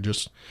next year.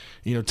 Just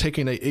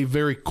taking a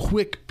very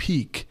quick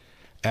peek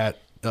at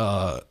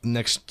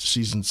next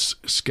season's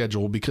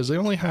schedule, because they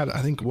only had,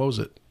 I think,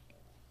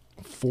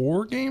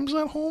 4 games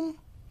at home?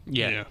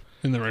 Yeah.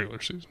 In the regular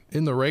season.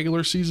 In the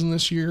regular season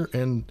this year,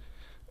 and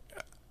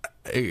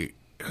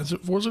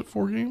was it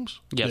 4 games?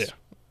 Yes.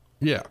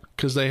 Yeah,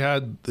 because they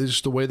had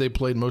just the way they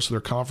played most of their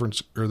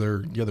conference or their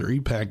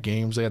EPAC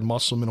games. They had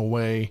Musselman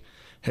away,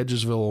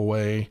 Hedgesville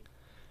away,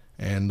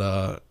 and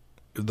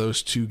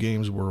those 2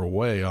 games were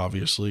away,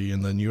 obviously.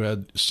 And then you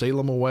had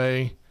Salem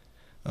away,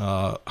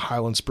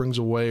 Highland Springs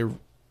away,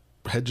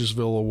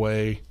 Hedgesville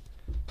away,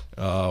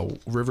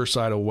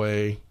 Riverside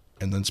away,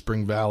 and then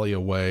Spring Valley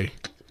away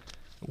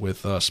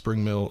with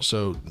Spring Mill.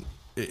 So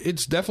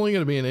it's definitely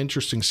going to be an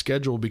interesting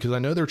schedule, because I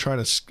know they're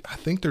trying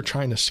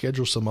to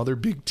schedule some other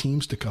big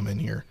teams to come in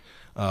here.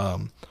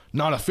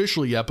 Not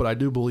officially yet, but I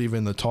do believe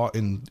in the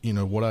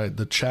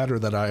the chatter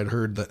that I had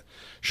heard that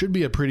should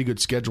be a pretty good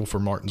schedule for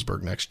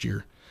Martinsburg next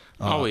year.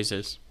 Always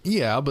is.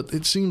 Yeah, but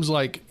it seems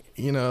like,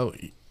 and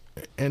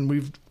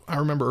I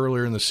remember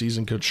earlier in the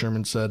season, Coach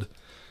Sherman said,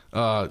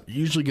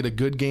 usually get a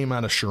good game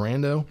out of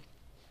Sharando,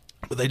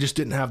 but they just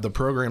didn't have the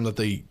program that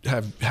they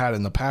have had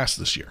in the past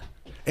this year.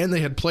 And they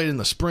had played in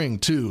the spring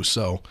too,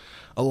 so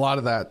a lot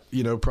of that,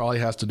 probably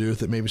has to do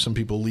with it. Maybe some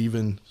people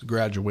leaving,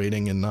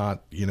 graduating, and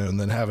not, and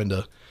then having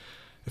to,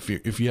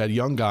 if you had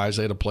young guys,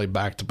 they had to play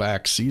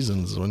back-to-back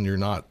seasons when you're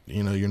not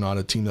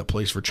a team that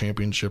plays for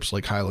championships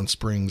like Highland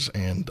Springs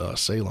and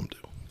Salem do.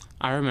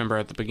 I remember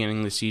at the beginning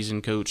of the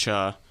season, Coach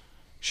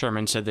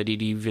Sherman said that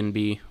he'd even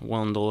be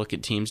willing to look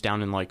at teams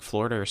down in like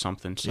Florida or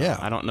something. So yeah.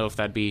 I don't know if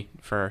that'd be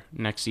for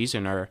next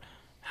season or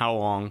how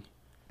long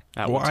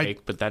that would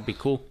take, but that'd be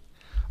cool.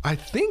 I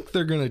think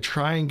they're going to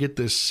try and get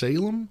this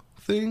Salem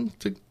thing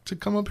to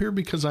come up here,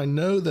 because I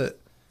know that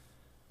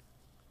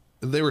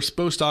they were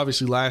supposed to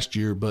obviously last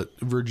year, but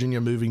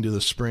Virginia moving to the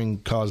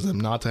spring caused them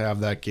not to have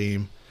that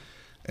game.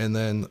 And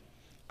then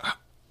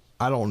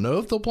I don't know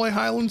if they'll play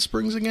Highland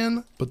Springs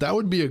again, but that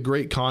would be a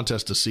great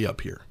contest to see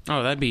up here.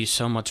 Oh, that'd be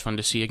so much fun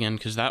to see again,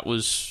 because that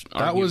was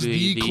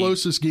the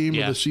closest game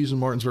of the season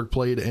Martinsburg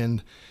played,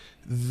 and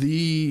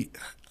I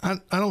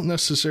don't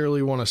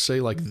necessarily want to say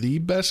like the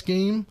best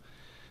game,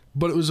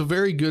 but it was a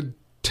very good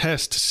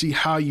test to see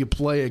how you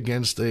play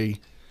against a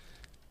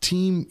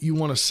team you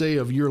want to say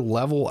of your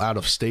level out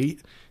of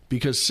state,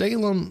 because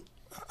Salem,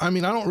 I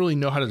don't really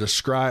know how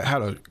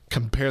to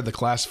compare the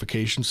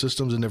classification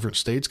systems in different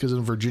states, because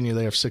in Virginia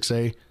they have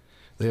 6A.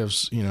 They have,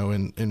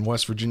 in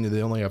West Virginia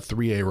they only have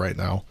 3A right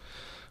now.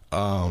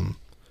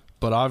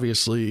 But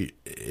obviously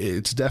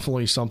it's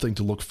definitely something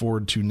to look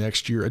forward to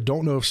next year. I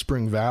don't know if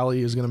Spring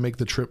Valley is going to make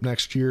the trip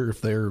next year, if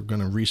they're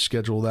going to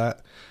reschedule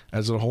that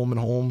as a home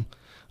and home.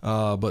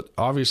 But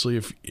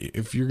obviously,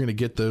 if you're going to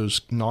get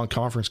those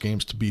non-conference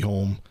games to be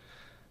home,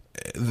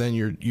 then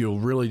you'll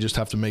really just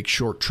have to make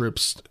short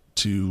trips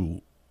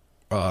to.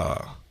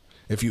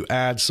 If you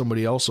add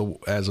somebody else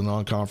as a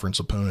non-conference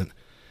opponent,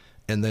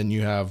 and then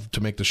you have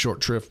to make the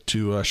short trip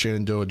to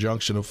Shenandoah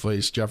Junction to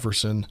face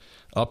Jefferson,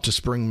 up to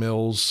Spring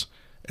Mills,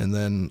 and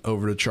then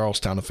over to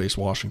Charlestown to face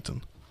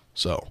Washington.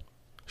 So,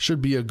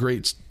 should be a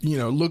great,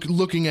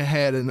 looking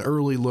ahead, an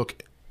early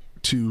look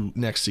to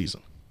next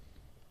season.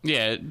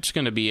 Yeah, it's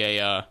going to be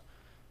a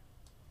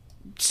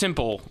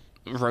simple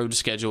road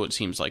schedule, it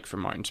seems like, for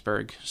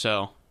Martinsburg.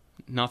 So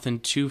nothing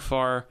too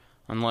far,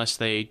 unless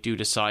they do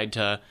decide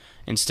to,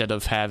 instead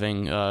of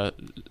having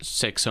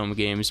 6 home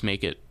games,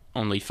 make it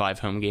only 5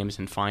 home games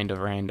and find a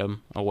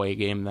random away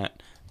game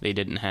that they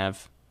didn't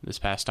have this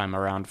past time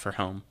around for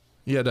home.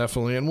 Yeah,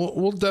 definitely. And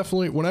we'll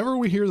definitely, whenever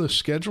we hear the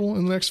schedule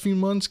in the next few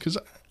months, because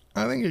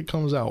I think it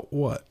comes out,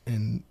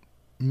 in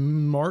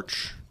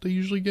March they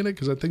usually get it?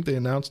 Because I think they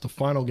announced the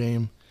final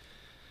game.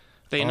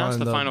 They announced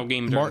the final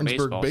game during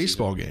Martinsburg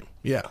baseball game.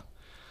 Yeah.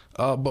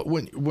 But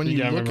when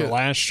you look at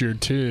last year,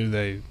 too,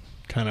 they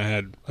kind of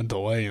had a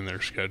delay in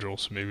their schedule,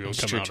 so maybe it'll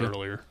come out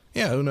earlier.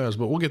 Yeah, who knows?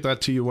 But we'll get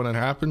that to you when it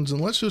happens. And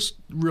let's just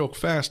real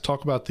fast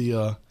talk about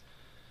the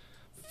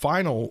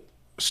final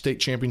state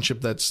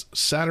championship that's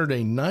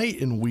Saturday night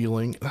in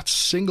Wheeling. That's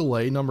single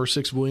A, number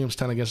 6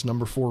 Williamstown against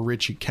number 4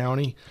 Ritchie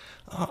County.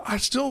 I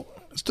still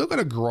got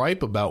a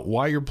gripe about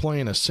why you're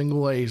playing a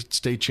single A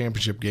state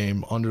championship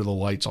game under the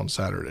lights on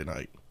Saturday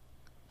night.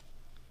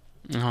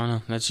 I don't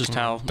know. That's just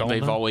how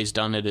they've always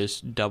done it,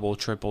 is double,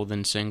 triple,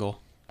 then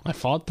single. I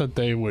thought that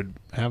they would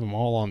have them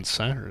all on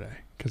Saturday,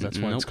 because that's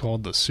why it's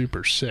called the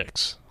Super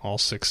 6. All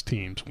 6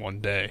 teams, one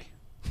day.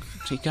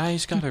 See,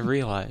 guys got to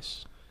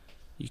realize,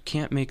 you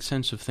can't make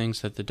sense of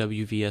things that the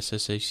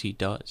WVSSAC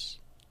does.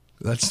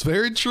 That's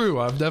very true.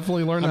 I've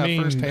definitely learned that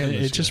firsthand.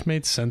 It just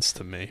made sense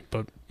to me.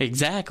 But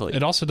exactly.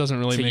 It also doesn't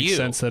really make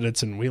sense that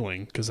it's in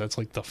Wheeling, because that's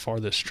like the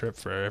farthest trip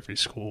for every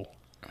school.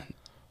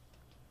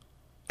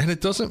 And it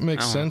doesn't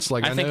make sense.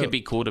 I think it'd be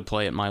cool to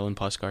play at Milan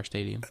Puskar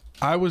Stadium.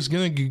 I was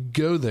going to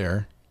go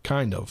there,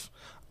 kind of.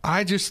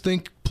 I just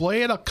think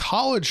play at a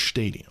college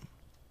stadium.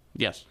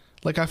 Yes.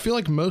 Like, I feel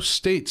like most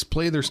states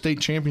play their state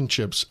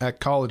championships at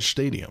college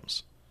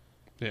stadiums.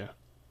 Yeah.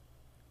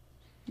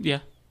 Yeah.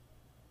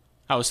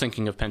 I was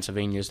thinking of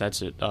Pennsylvania's.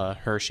 That's at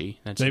Hershey.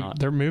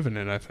 They're moving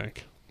it, I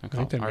think. Okay.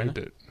 I think they moved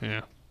it.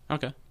 Yeah.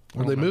 Okay.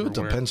 Will they move it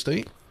to Penn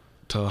State?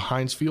 To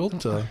Heinz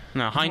Field?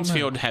 No, Heinz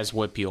Field has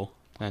Whitfield.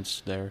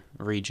 That's their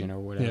region or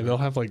whatever. Yeah, they'll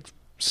have like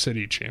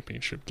city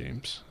championship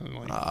games and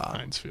like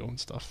Heinz Field and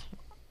stuff.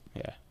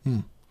 Yeah.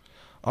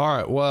 All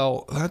right.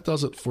 Well, that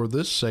does it for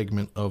this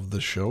segment of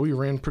the show. We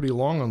ran pretty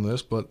long on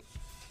this, but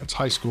it's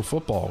high school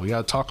football. We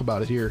got to talk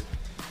about it here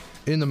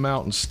in the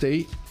Mountain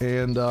State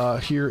and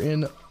here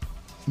in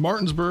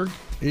Martinsburg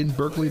in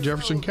Berkeley,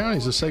 Jefferson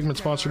counties. This segment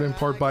sponsored in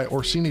part by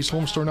Orsini's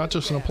Home Store, not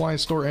just an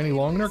appliance store any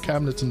longer.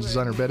 Cabinets and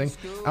designer bedding,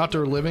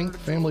 outdoor living,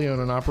 family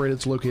owned and operated.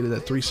 It's located at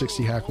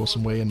 360 Hack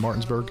Wilson Way in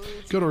Martinsburg.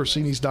 Go to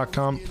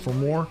Orsinis.com for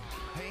more.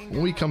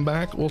 When we come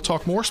back, we'll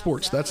talk more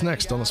sports. That's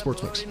next on the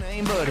Sports Mix. Yeah, I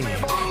ain't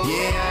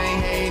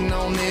hating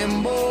on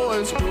them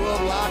boys. Grew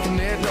up locking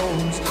their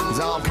doors. There's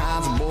all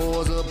kinds of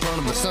boys up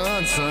under the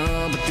sun,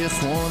 son, but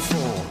this one's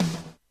for.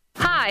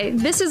 Hi,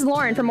 this is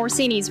Lauren from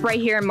Orsini's right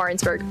here in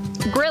Martinsburg.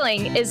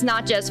 Grilling is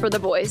not just for the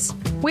boys.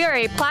 We are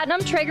a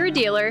Platinum Traeger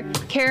dealer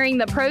carrying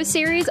the Pro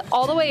Series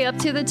all the way up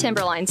to the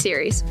Timberline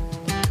Series.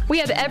 We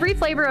have every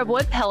flavor of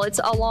wood pellets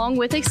along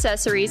with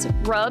accessories,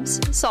 rubs,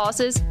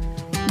 sauces.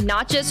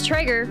 Not just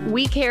Traeger,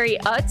 we carry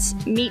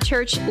Utz, Meat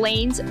Church,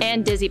 Lanes,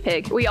 and Dizzy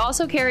Pig. We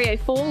also carry a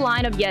full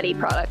line of Yeti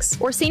products.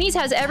 Orsini's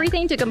has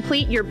everything to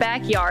complete your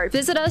backyard.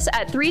 Visit us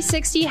at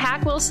 360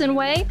 Hack Wilson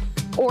Way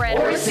or at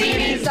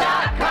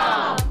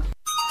Orsinis.com.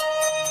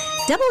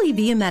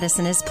 WVU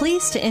Medicine is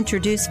pleased to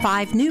introduce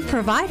 5 new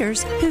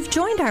providers who've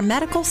joined our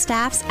medical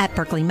staffs at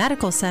Berkeley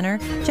Medical Center,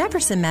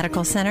 Jefferson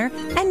Medical Center,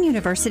 and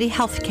University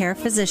Healthcare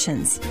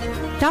Physicians.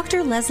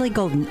 Dr. Leslie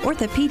Golden,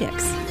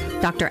 Orthopedics.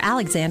 Dr.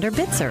 Alexander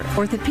Bitzer,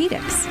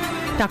 Orthopedics.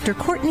 Dr.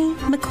 Courtney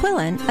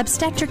McQuillan,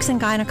 Obstetrics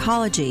and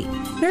Gynecology.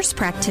 Nurse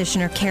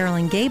Practitioner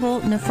Carolyn Gable,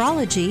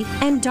 Nephrology.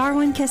 And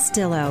Darwin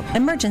Castillo,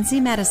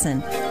 Emergency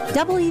Medicine.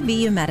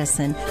 WVU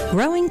Medicine,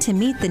 growing to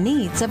meet the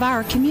needs of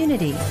our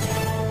community.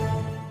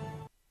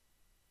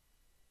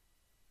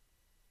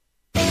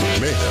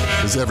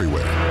 Mayhem is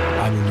everywhere.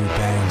 I'm your new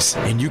bangs,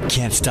 and you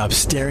can't stop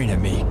staring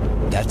at me.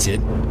 That's it.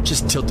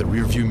 Just tilt the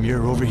rearview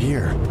mirror over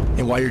here.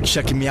 And while you're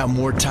checking me out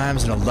more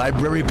times than a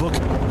library book,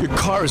 your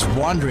car is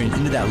wandering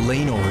into that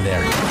lane over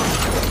there.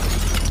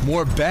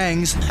 More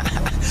bangs.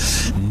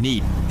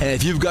 Neat. And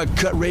if you've got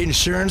cut rate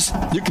insurance,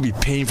 you could be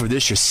paying for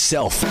this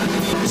yourself.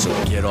 So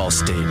get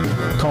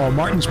Allstate. Call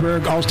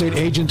Martinsburg Allstate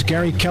agent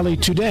Gary Kelly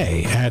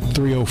today at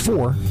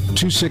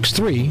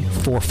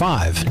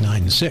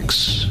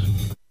 304-263-4596.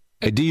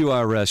 A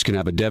DUI arrest can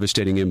have a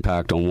devastating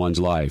impact on one's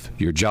life,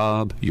 your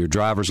job, your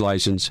driver's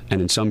license, and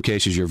in some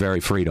cases, your very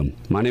freedom.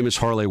 My name is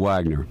Harley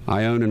Wagner.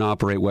 I own and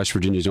operate West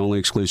Virginia's only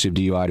exclusive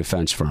DUI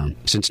defense firm.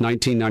 Since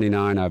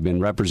 1999, I've been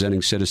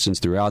representing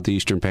citizens throughout the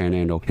Eastern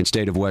Panhandle and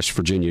state of West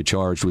Virginia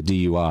charged with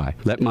DUI.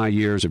 Let my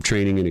years of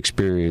training and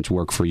experience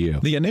work for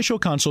you. The initial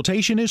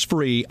consultation is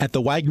free at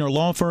the Wagner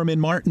Law Firm in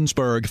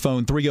Martinsburg.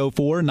 Phone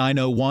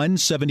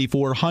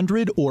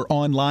 304-901-7400 or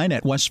online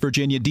at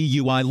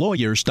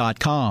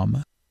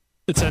westvirginiaduilawyers.com.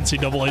 It's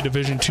NCAA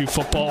Division II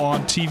football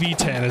on TV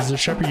 10 as the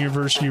Shepherd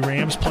University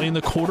Rams play in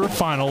the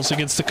quarterfinals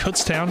against the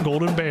Kutztown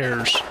Golden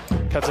Bears.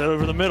 Cuts it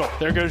over the middle.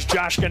 There goes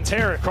Josh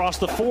Gunteric across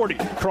the 40,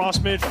 across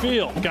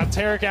midfield.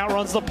 Gunteric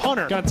outruns the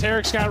punter.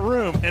 Gunteric's got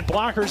room and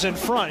blockers in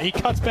front. He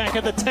cuts back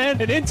at the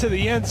 10 and into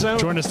the end zone.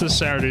 Join us this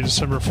Saturday,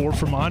 December 4th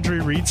from Andre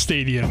Reed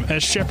Stadium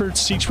as Shepherd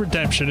seeks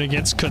redemption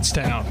against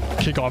Kutztown.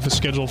 Kickoff is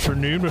scheduled for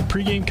noon with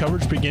pregame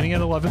coverage beginning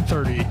at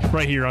 11:30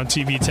 right here on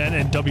TV 10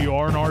 and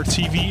WRNR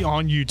TV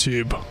on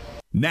YouTube.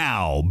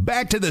 Now,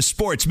 back to the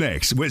Sports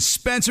Mix with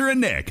Spencer and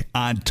Nick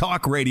on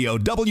Talk Radio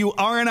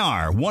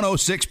WRNR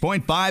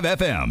 106.5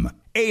 FM,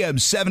 AM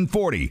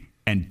 740,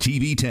 and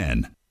TV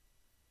 10.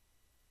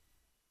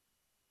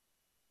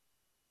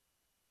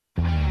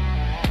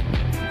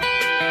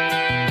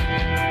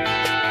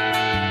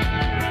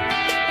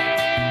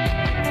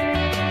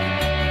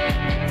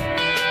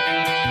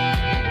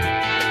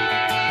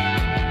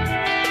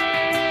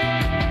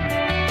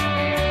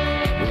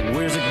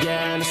 Where's a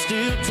guy in the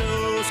steel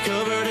toes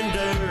covered in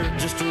dirt?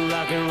 Just a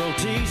rock and roll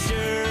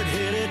t-shirt,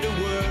 headed to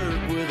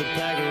work with a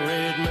pack of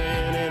Red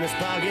Man in his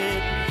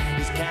pocket.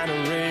 He's kind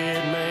of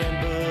Red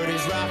Man, but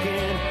he's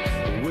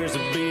rocking. Where's a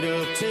beat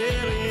up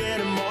Telly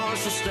and a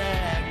Marshall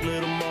stack?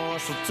 Little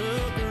Marshall took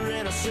her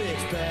in a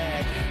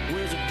six-pack.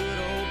 Where's the good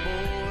old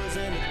boys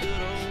and the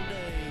good old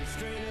days?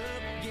 Straight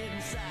up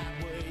getting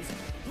sideways.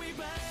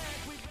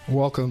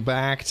 Welcome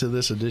back to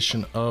this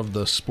edition of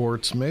the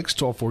Sports Mix,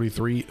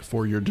 12:43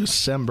 for your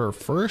December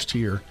 1st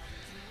here,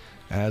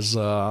 as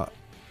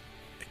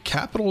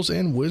Capitals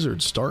and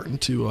Wizards starting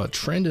to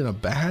trend in a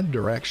bad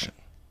direction.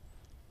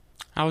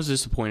 I was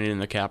disappointed in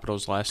the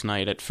Capitals last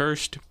night. At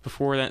first,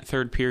 before that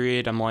third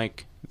period, I'm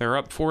like, they're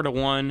up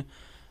 4-1.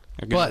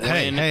 They're going to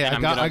win, and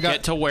I'm going to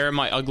get to wear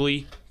my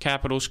ugly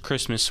Capitals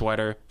Christmas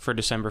sweater for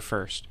December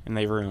 1st, and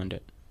they ruined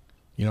it.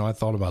 You know, I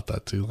thought about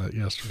that too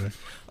yesterday.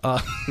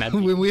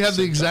 We had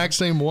the exact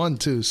same one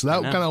too, so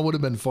that kind of would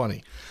have been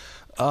funny.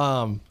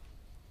 No,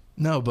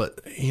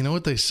 but you know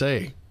what they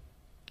say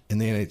in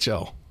the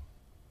NHL?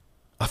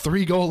 A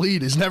 3-goal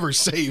lead is never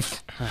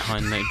safe.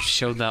 And they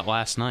showed that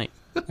last night.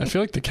 I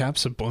feel like the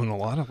Caps have blown a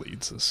lot of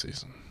leads this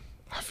season.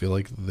 I feel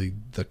like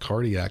the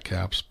cardiac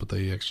Caps, but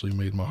they actually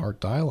made my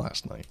heart die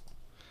last night.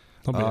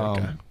 They'll be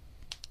okay.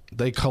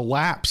 They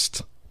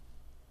collapsed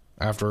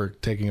after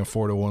taking a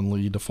 4-1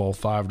 lead to fall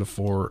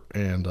 5-4,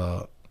 and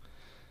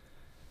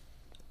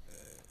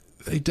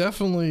they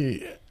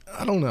definitely,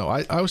 I don't know.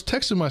 I was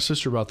texting my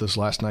sister about this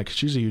last night because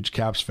she's a huge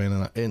Caps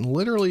fan, and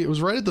literally it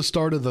was right at the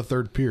start of the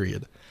third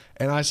period,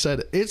 and I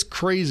said it's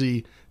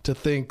crazy to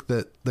think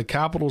that the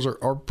Capitals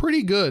are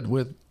pretty good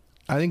with,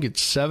 I think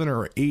it's 7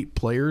 or 8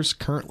 players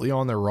currently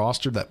on their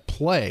roster that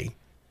play,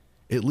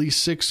 at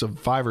least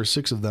 5 or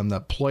 6 of them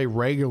that play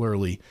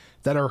regularly,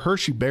 that are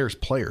Hershey Bears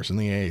players in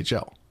the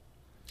AHL.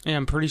 Yeah,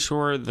 I'm pretty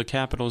sure the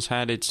Capitals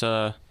had its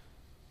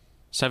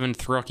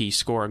 7th rookie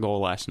score a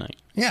goal last night.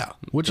 Yeah,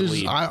 which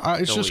is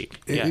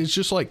it's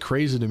just like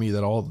crazy to me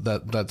that all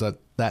that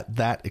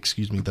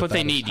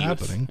they need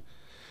happening. Youth.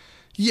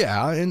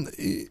 Yeah, and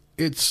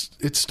it's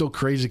still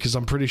crazy because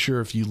I'm pretty sure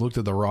if you looked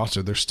at the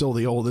roster, they're still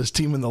the oldest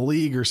team in the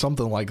league or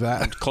something like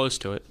that. Close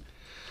to it.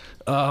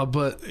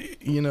 But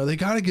you know, they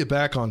got to get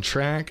back on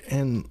track,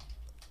 and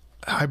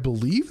I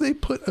believe they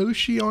put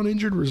Oshie on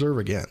injured reserve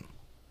again.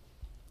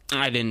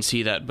 I didn't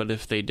see that, but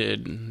if they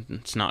did,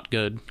 it's not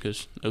good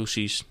because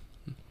Oshie's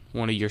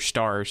one of your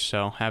stars,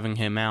 so having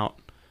him out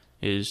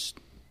is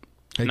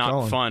not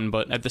Colin. fun.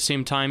 But at the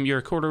same time, you're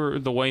a quarter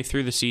of the way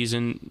through the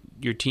season.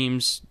 Your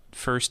team's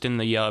first in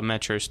the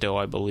Metro still,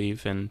 I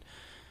believe, and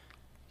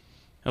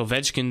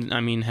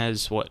Ovechkin,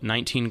 has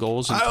 19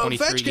 goals in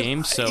 23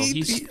 games, so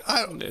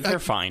they're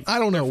fine. I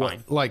don't know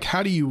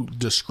how do you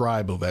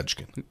describe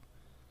Ovechkin?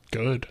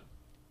 Good.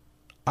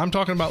 I'm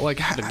talking about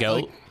the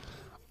GOAT.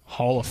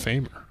 Hall of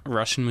Famer.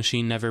 Russian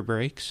machine never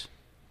breaks.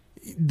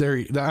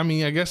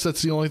 I guess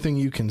that's the only thing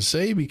you can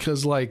say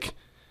because,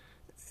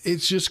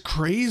 it's just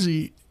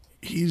crazy.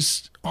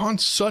 He's on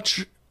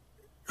such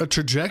a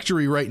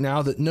trajectory right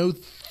now that no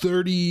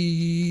 30...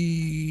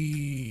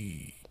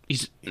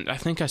 I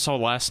think I saw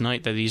last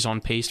night that he's on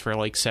pace for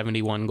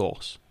 71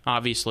 goals.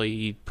 Obviously,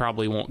 he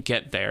probably won't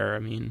get there.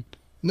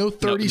 No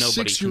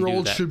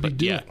 36-year-old should be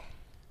doing. Yeah.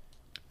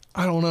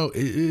 I don't know.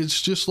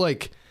 It's just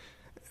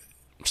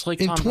it's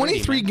like in Tom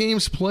 23 Brady,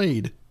 games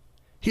played,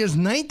 he has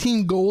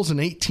 19 goals and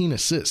 18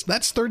 assists.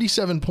 That's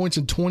 37 points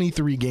in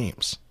 23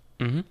 games.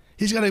 Mm-hmm.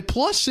 He's got a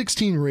plus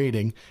 16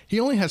 rating. He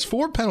only has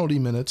 4 penalty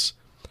minutes,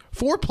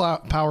 4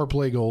 power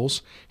play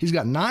goals. He's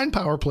got 9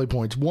 power play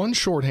points, 1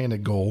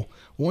 shorthanded goal,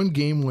 1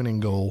 game-winning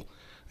goal.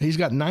 He's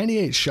got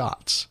 98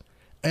 shots.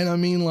 And I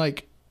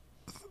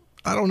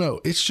don't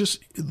know. It's just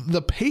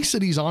the pace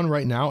that he's on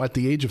right now at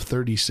the age of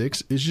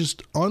 36 is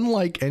just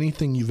unlike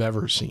anything you've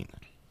ever seen.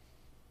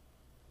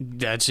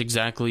 That's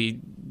exactly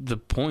the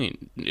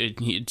point.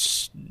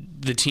 It's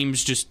the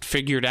team's just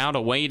figured out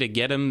a way to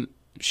get him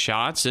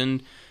shots,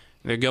 and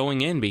they're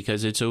going in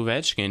because it's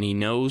Ovechkin. He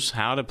knows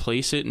how to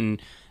place it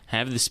and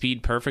have the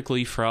speed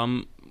perfectly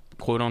from,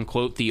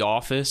 quote-unquote, the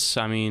office.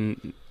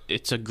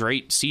 It's a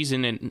great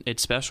season, and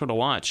it's special to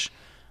watch.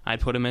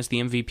 I'd put him as the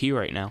MVP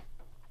right now.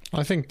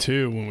 I think,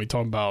 too, when we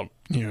talk about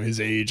his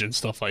age and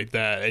stuff like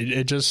that,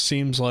 it just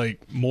seems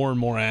like more and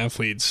more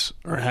athletes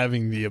are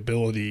having the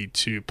ability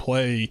to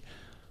play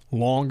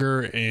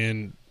longer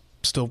and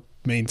still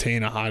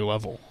maintain a high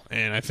level.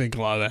 And I think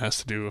a lot of that has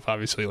to do with,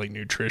 obviously,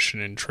 nutrition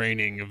and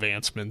training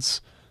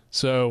advancements.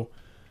 So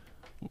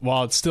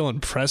while it's still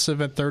impressive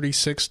at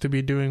 36 to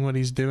be doing what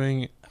he's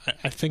doing,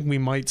 I think we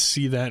might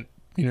see that,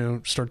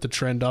 start to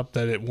trend up,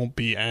 that it won't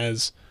be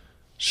as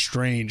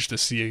strange to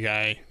see a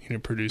guy,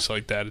 produce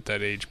like that at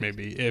that age.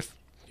 Maybe if,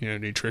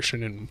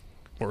 nutrition and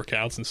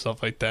workouts and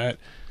stuff like that,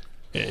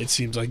 it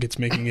seems like it's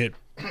making it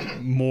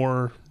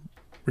more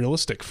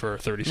realistic for a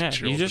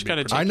 36-year-old. You just got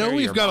to take I know care of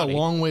we've your got body. a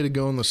long way to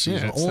go in the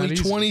season. Yeah, it's only not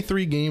easy.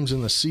 23 games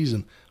in the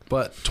season.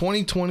 But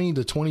 2020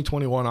 to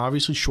 2021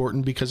 obviously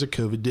shortened because of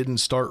COVID. Didn't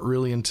start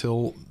really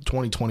until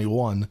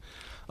 2021.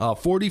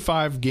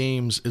 45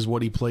 games is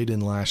what he played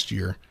in last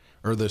year,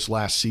 or this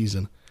last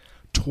season.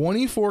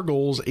 24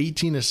 goals,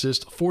 18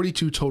 assists,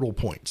 42 total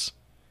points.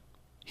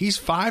 He's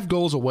 5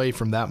 goals away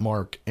from that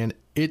mark, and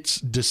it's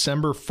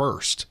December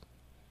 1st.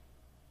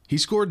 He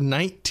scored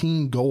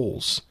 19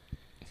 goals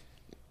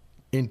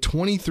in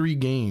 23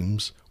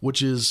 games,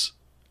 which is,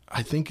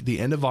 I think, the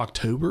end of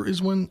October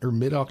is when, or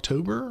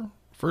mid-October?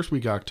 First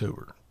week of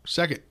October.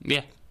 Second.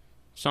 Yeah,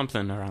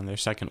 something around there.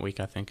 Second week,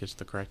 I think, is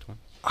the correct one.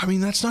 I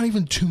mean, that's not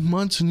even 2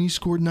 months, and he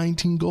scored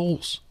 19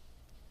 goals.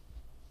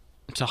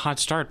 It's a hot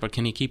start, but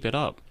can he keep it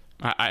up?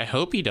 I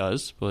hope he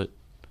does, but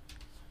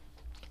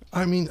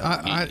I mean,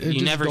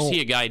 you never see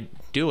a guy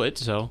do it,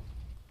 so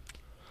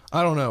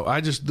I don't know.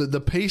 I just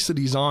the pace that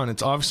he's on,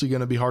 it's obviously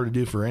going to be hard to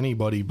do for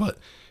anybody, but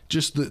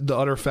just the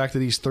utter fact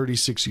that he's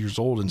 36 years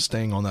old and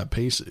staying on that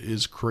pace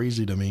is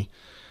crazy to me.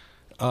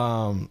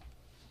 Yeah,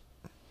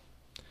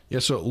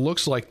 so it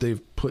looks like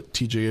they've put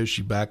TJ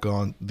Oshie back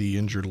on the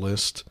injured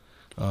list.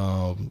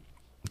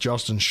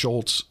 Justin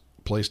Schultz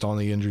placed on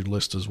the injured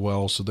list as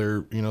well. So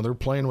they're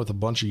playing with a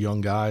bunch of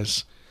young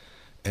guys,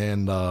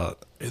 and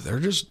they're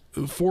just,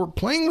 for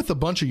playing with a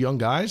bunch of young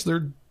guys,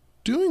 they're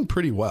doing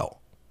pretty well.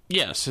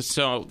 yes.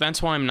 So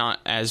that's why I'm not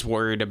as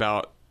worried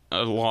about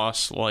a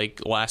loss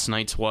like last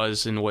night's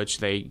was, in which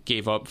they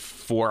gave up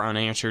 4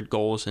 unanswered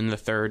goals in the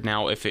third.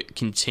 Now, if it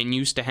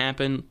continues to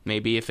happen,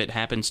 maybe if it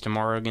happens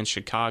tomorrow against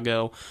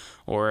Chicago,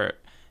 or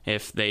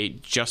if they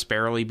just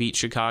barely beat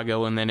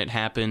Chicago and then it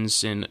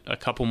happens in a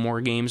couple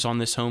more games on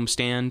this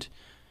homestand,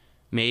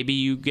 maybe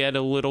you get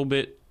a little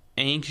bit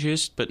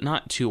anxious, but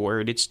not too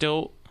worried. It's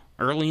still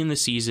early in the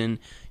season.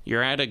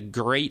 You're at a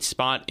great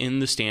spot in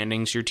the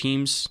standings. Your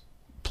team's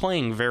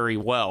playing very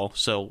well.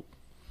 So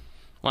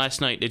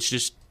last night, it's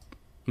just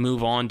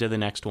move on to the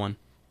next one.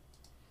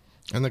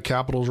 And the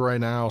Capitals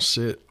right now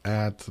sit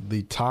at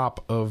the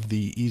top of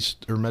the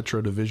East or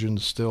Metro Division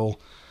still.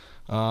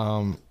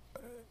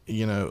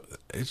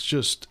 It's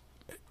just,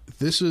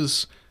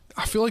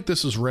 I feel like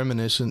this is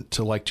reminiscent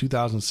to like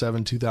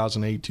 2007,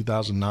 2008,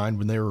 2009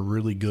 when they were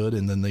really good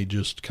and then they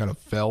just kind of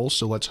fell.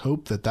 So let's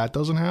hope that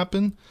doesn't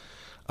happen.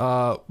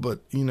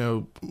 But,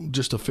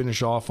 just to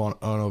finish off on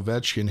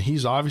Ovechkin,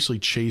 he's obviously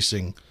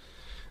chasing.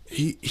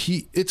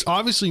 It's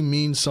obviously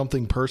means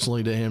something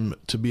personally to him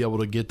to be able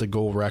to get the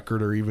goal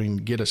record or even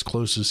get as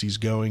close as he's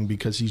going,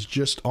 because he's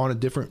just on a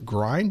different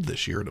grind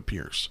this year, it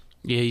appears.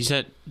 Yeah, he's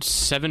at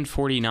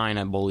 749,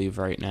 I believe,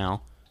 right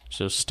now.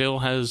 So still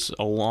has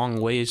a long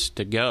ways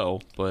to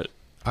go. But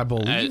I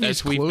believe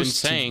as we've been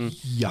saying,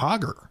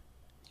 Jágr.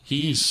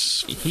 He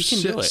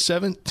can do it.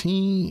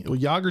 17. Well,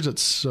 Jágr's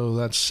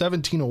that's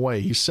 17 away.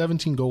 He's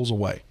 17 goals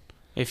away.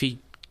 If he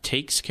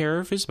takes care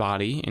of his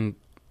body, and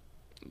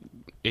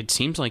it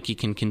seems like he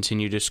can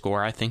continue to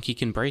score, I think he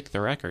can break the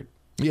record.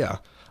 Yeah.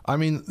 I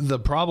mean, the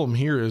problem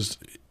here is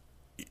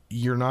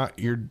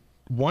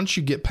once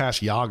you get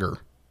past Jágr,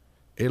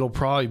 it'll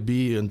probably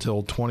be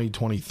until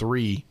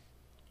 2023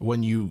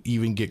 when you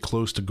even get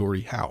close to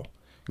Gordie Howe.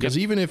 Because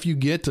even if you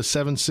get to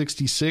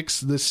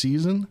 766 this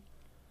season,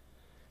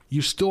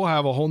 you still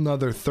have a whole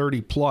nother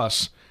 30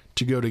 plus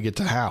to go to get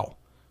to Howe.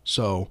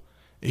 So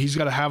he's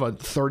got to have a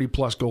 30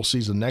 plus goal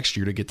season next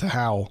year to get to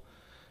Howe.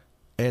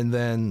 And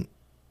then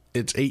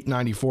it's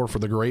 894 for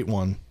the great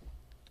one.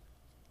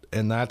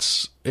 And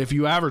that's, if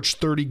you average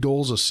 30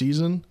 goals a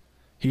season,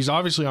 he's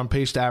obviously on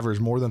pace to average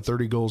more than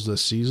 30 goals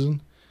this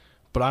season.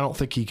 But I don't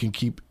think he can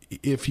keep,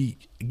 if he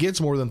gets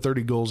more than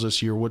 30 goals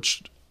this year,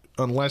 which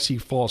unless he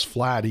falls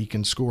flat, he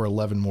can score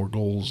 11 more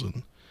goals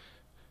and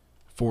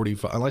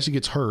 45, unless he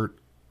gets hurt,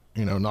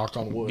 knock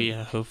on wood.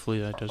 Yeah,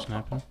 hopefully that doesn't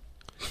happen.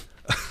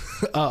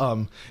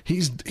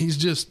 He's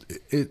just,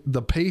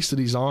 the pace that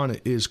he's on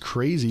is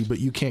crazy, but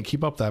you can't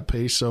keep up that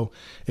pace. So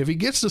if he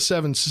gets to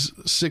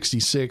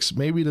 766,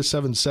 maybe to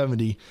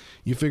 770,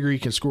 you figure he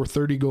can score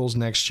 30 goals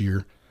next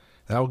year.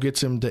 That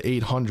gets him to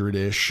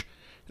 800-ish.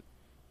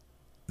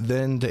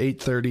 Then to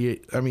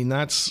 838. I mean,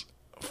 that's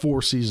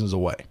 4 seasons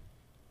away.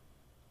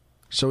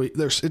 So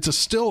it's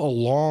still a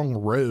long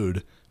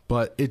road,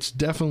 but it's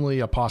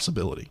definitely a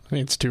possibility. I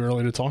think it's too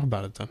early to talk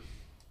about it then.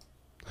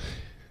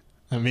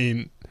 I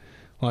mean,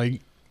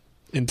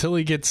 until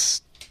he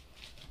gets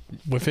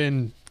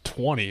within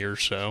 20 or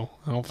so,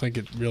 I don't think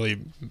it really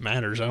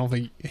matters. I don't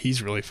think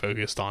he's really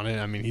focused on it.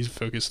 I mean, he's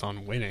focused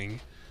on winning.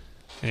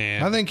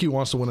 And I think he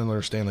wants to win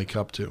another Stanley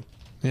Cup too.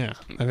 Yeah,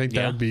 I think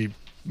that'd be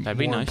more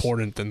nice.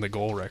 Important than the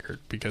goal record,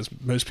 because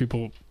most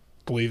people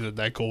believe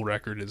that goal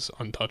record is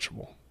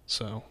untouchable,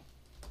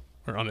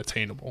 or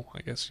unattainable,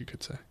 I guess you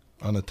could say.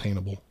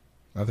 Unattainable.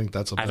 I think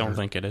that's I don't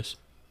think it is.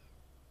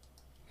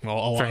 Well,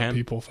 a lot of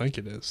people think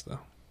it is, though.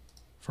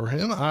 For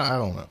him, I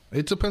don't know.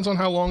 It depends on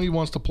how long he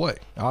wants to play.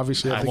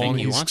 Obviously, I think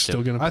he's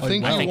still going to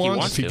play. I think he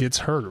wants if he gets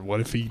hurt.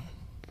 What if he?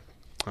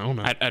 I don't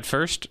know. At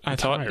first, I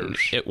thought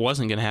it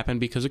wasn't going to happen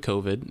because of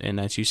COVID, and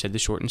as you said, the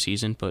shortened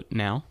season. But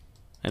now,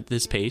 at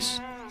this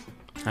pace,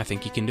 I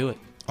think he can do it.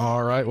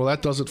 All right. Well,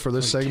 that does it for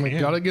this segment.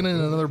 Got to get in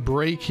another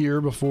break here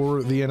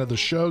before the end of the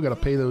show. Got to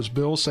pay those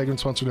bills. Segment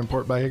sponsored in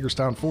part by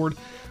Hagerstown Ford,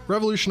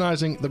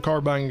 revolutionizing the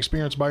car buying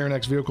experience. Buy your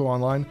next vehicle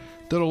online.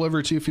 They'll deliver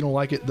it to you. If you don't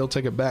like it, they'll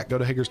take it back. Go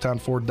to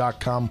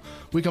HagerstownFord.com.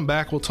 We come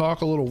back. We'll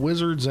talk a little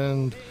Wizards,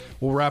 and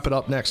we'll wrap it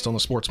up next on the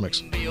Sports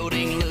Mix.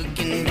 Building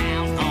looking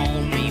down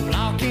on me,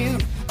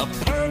 blocking a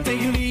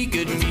perfectly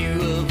good view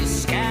of the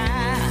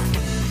sky.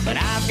 But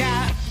I've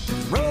got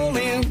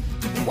rolling,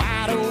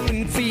 wide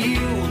open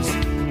fields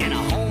and a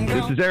home.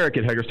 This is Eric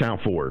at Hagerstown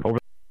Ford. Over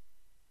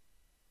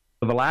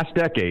the last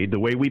decade, the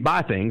way we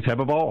buy things have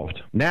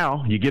evolved.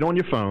 Now, you get on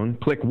your phone,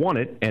 click Want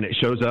It, and it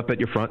shows up at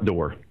your front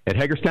door. At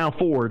Hagerstown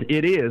Ford,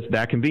 it is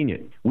that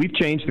convenient. We've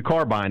changed the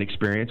car buying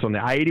experience on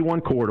the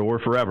I-81 corridor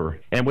forever.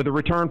 And with a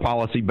return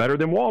policy better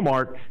than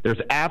Walmart, there's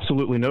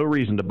absolutely no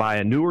reason to buy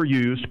a new or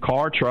used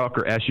car, truck,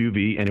 or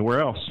SUV anywhere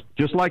else.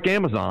 Just like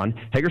Amazon,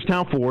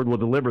 Hagerstown Ford will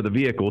deliver the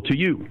vehicle to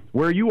you,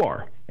 where you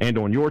are, and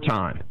on your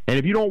time. And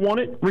if you don't want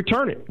it,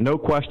 return it. No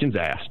questions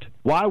asked.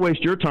 Why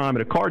waste your time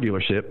at a car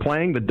dealership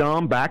playing the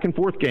dumb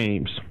back-and-forth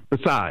games?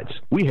 Besides,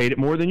 we hate it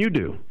more than you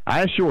do.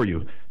 I assure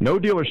you, no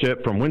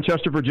dealership from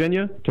Winchester,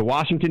 Virginia to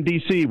Washington,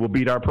 D.C. will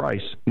beat our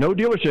price. No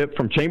dealership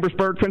from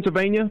Chambersburg,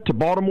 Pennsylvania to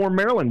Baltimore,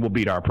 Maryland will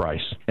beat our price.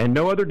 And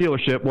no other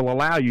dealership will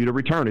allow you to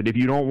return it if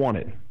you don't want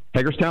it.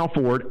 Hagerstown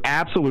Ford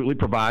absolutely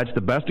provides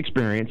the best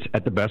experience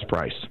at the best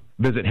price.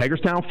 Visit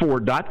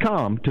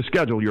HagerstownFord.com to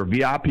schedule your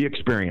VIP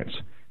experience.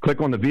 Click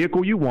on the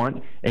vehicle you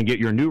want and get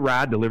your new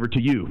ride delivered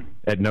to you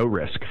at no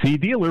risk. See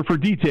dealer for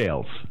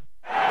details.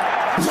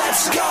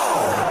 Let's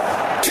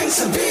go! Drink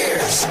some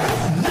beers!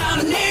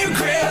 Mountaineer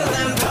Grill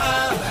and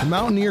Pub!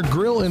 Mountaineer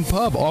Grill and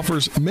Pub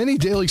offers many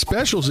daily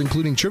specials,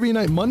 including Trivia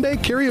Night Monday,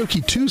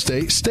 Karaoke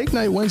Tuesday, Steak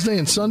Night Wednesday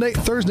and Sunday,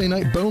 Thursday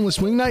night Boneless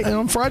Wing Night, and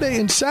on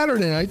Friday and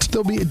Saturday nights,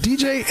 there'll be a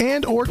DJ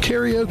and or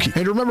karaoke.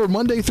 And remember,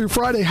 Monday through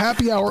Friday,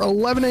 happy hour,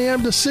 11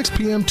 a.m. to 6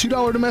 p.m.,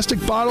 $2 domestic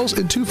bottles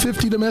and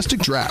 $2.50 domestic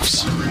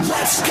drafts.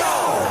 Let's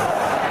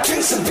go!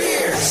 Drink some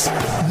beers!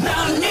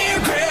 Mountaineer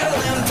Grill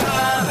and Pub!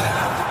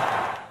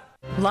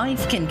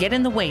 Life can get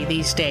in the way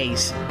these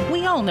days.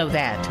 We all know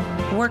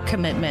that. Work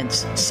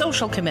commitments,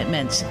 social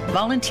commitments,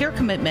 volunteer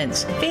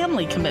commitments,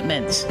 family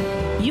commitments.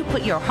 You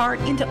put your heart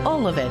into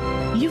all of it.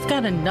 You've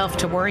got enough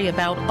to worry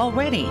about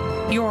already.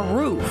 Your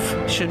roof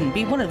shouldn't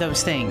be one of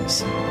those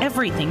things.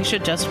 Everything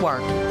should just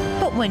work.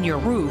 But when your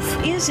roof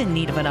is in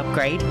need of an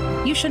upgrade,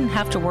 you shouldn't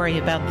have to worry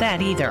about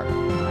that either.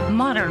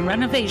 Modern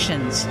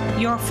Renovations,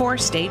 your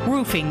 4-state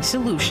roofing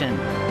solution.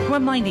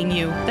 Reminding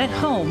you that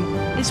home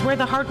is where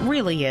the heart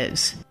really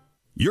is.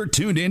 You're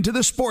tuned in to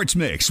the Sports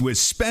Mix with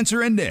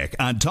Spencer and Nick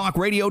on Talk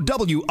Radio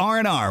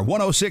WRNR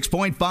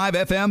 106.5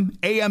 FM,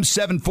 AM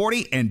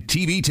 740, and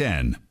TV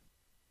 10.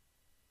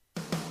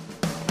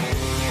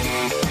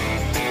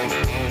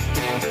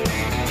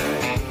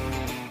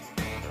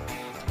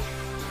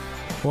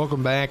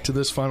 Welcome back to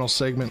this final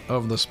segment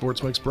of the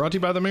Sports Mix, brought to you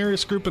by the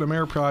Marius Group and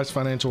Ameriprise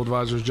Financial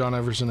Advisors, John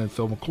Everson and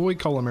Phil McCoy.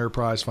 Call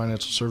Ameriprise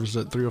Financial Services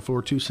at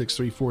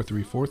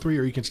 304-263-4343,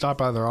 or you can stop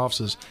by their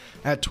offices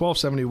at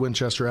 1270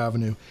 Winchester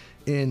Avenue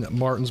in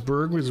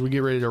Martinsburg. As we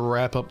get ready to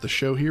wrap up the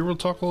show here, we'll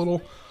talk a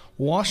little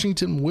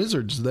Washington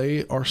Wizards.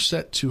 They are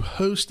set to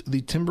host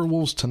the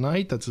Timberwolves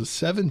tonight. That's a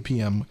 7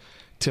 p.m.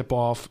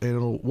 tip-off,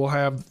 and we'll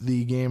have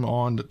the game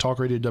on Talk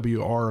Radio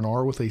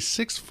WRNR with a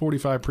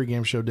 6:45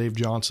 pregame show. Dave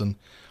Johnson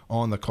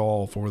on the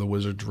call for the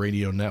Wizards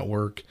Radio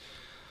Network.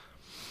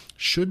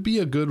 Should be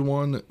a good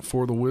one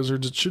for the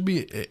Wizards. It should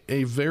be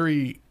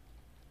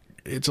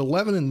it's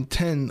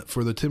 11-10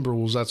 for the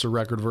Timberwolves. That's a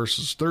record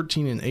versus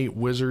 13-8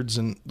 Wizards.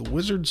 And the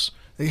Wizards,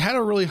 they had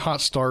a really hot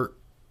start,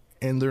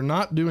 and they're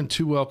not doing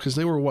too well because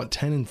they were,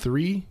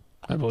 10-3?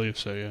 I believe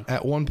so, yeah.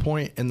 At one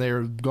point, and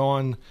they're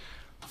gone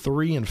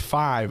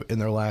 3-5 in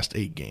their last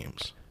 8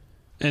 games.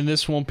 And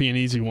this won't be an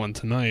easy one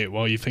tonight.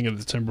 While you think of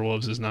the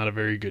Timberwolves as not a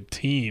very good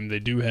team, they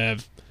do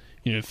have,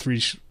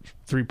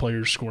 three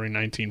players scoring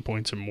 19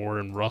 points or more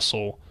in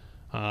Russell,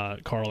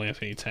 Karl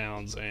Anthony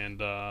Towns,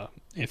 and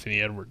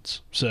Anthony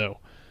Edwards. So,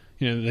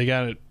 they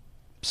got a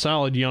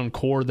solid young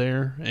core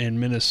there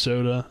in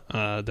Minnesota.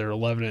 They're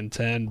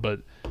 11-10, but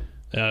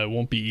it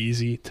won't be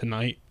easy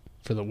tonight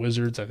for the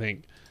Wizards. I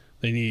think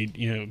they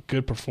need,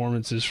 good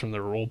performances from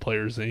their role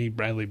players. They need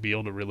Bradley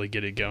Beal to really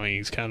get it going.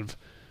 He's kind of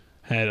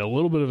had a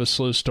little bit of a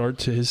slow start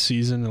to his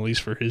season, at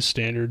least for his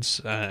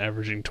standards,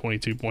 averaging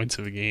 22 points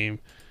a game.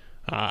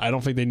 I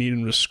don't think they need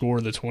him to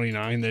score the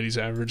 29 that he's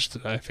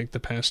averaged, I think,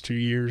 the past 2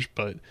 years,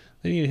 but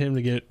they need him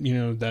to get,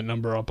 that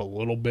number up a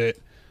little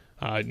bit.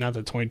 Not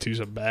that 22 is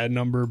a bad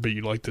number, but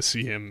you'd like to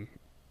see him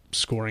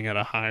scoring at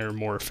a higher,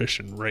 more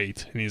efficient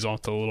rate, and he's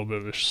off to a little bit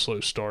of a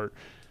slow start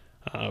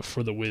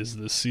for the Wiz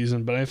this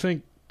season. But I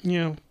think,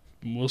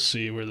 we'll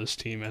see where this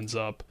team ends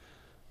up.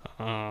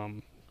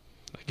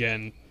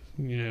 Again,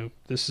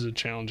 this is a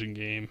challenging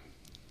game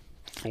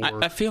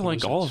 4. I feel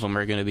like all of them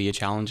are going to be a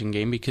challenging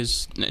game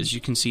because, as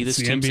you can see, this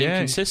team's NBA.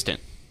 inconsistent.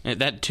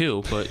 That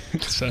too, but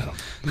so,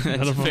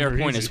 that's a fair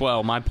point as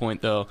well. My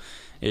point, though,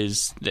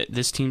 is that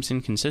this team's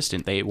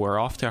inconsistent. They were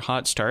off their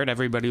hot start.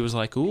 Everybody was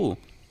like, ooh,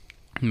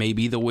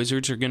 maybe the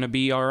Wizards are going to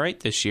be all right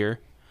this year.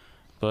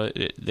 But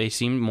they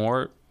seem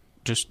more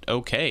just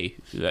okay.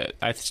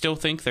 I still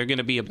think they're going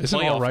to be a Isn't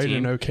playoff all right team.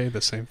 and okay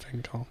the same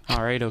thing, Colin?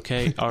 All right,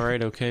 okay. All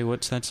right, okay.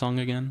 What's that song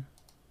again?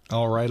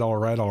 All right. That's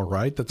all I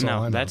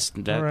know. That's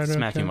Right,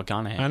 Matthew okay.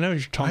 McConaughey. I know what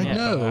you're talking I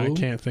about. know. But I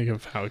can't think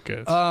of how it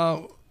goes.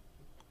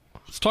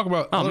 Let's talk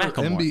about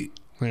Macklemore.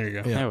 There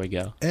you go. There we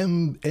go.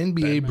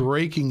 NBA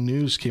breaking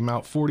news came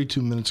out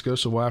 42 minutes ago,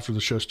 so after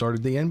the show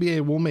started. The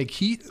NBA will make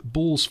Heat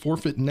Bulls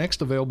forfeit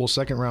next available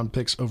second-round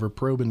picks over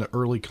probe into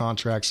early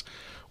contracts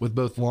with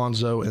both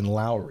Lonzo and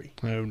Lowry.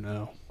 Oh,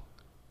 no.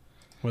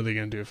 What are they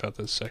going to do about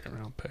those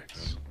second-round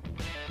picks?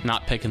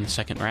 Not picking the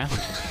second round.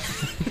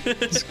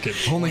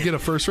 Only get a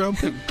first-round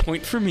pick?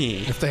 Point for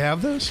me. If they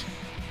have those?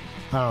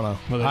 I don't know.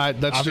 Well,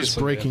 that's just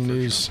breaking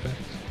news.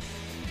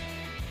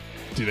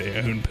 Do they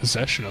own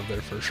possession of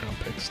their first-round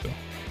picks still?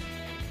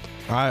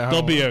 I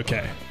They'll be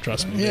okay.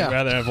 Trust me. Yeah. They'd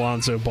rather have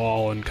Lonzo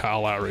Ball and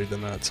Kyle Lowry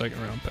than that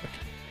second-round pick.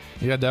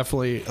 Yeah,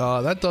 definitely.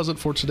 That does it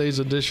for today's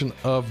edition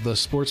of the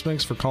Sports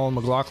Mix. For Colin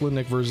McLaughlin,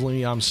 Nick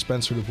Verzolini, I'm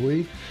Spencer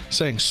Dupuis,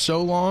 saying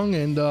so long.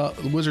 And the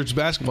Wizards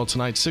basketball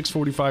tonight,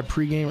 6:45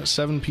 pregame at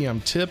 7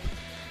 p.m. tip.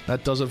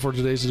 That does it for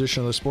today's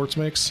edition of the Sports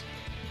Mix.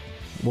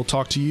 We'll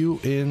talk to you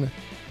in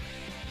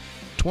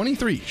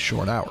 23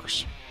 short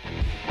hours.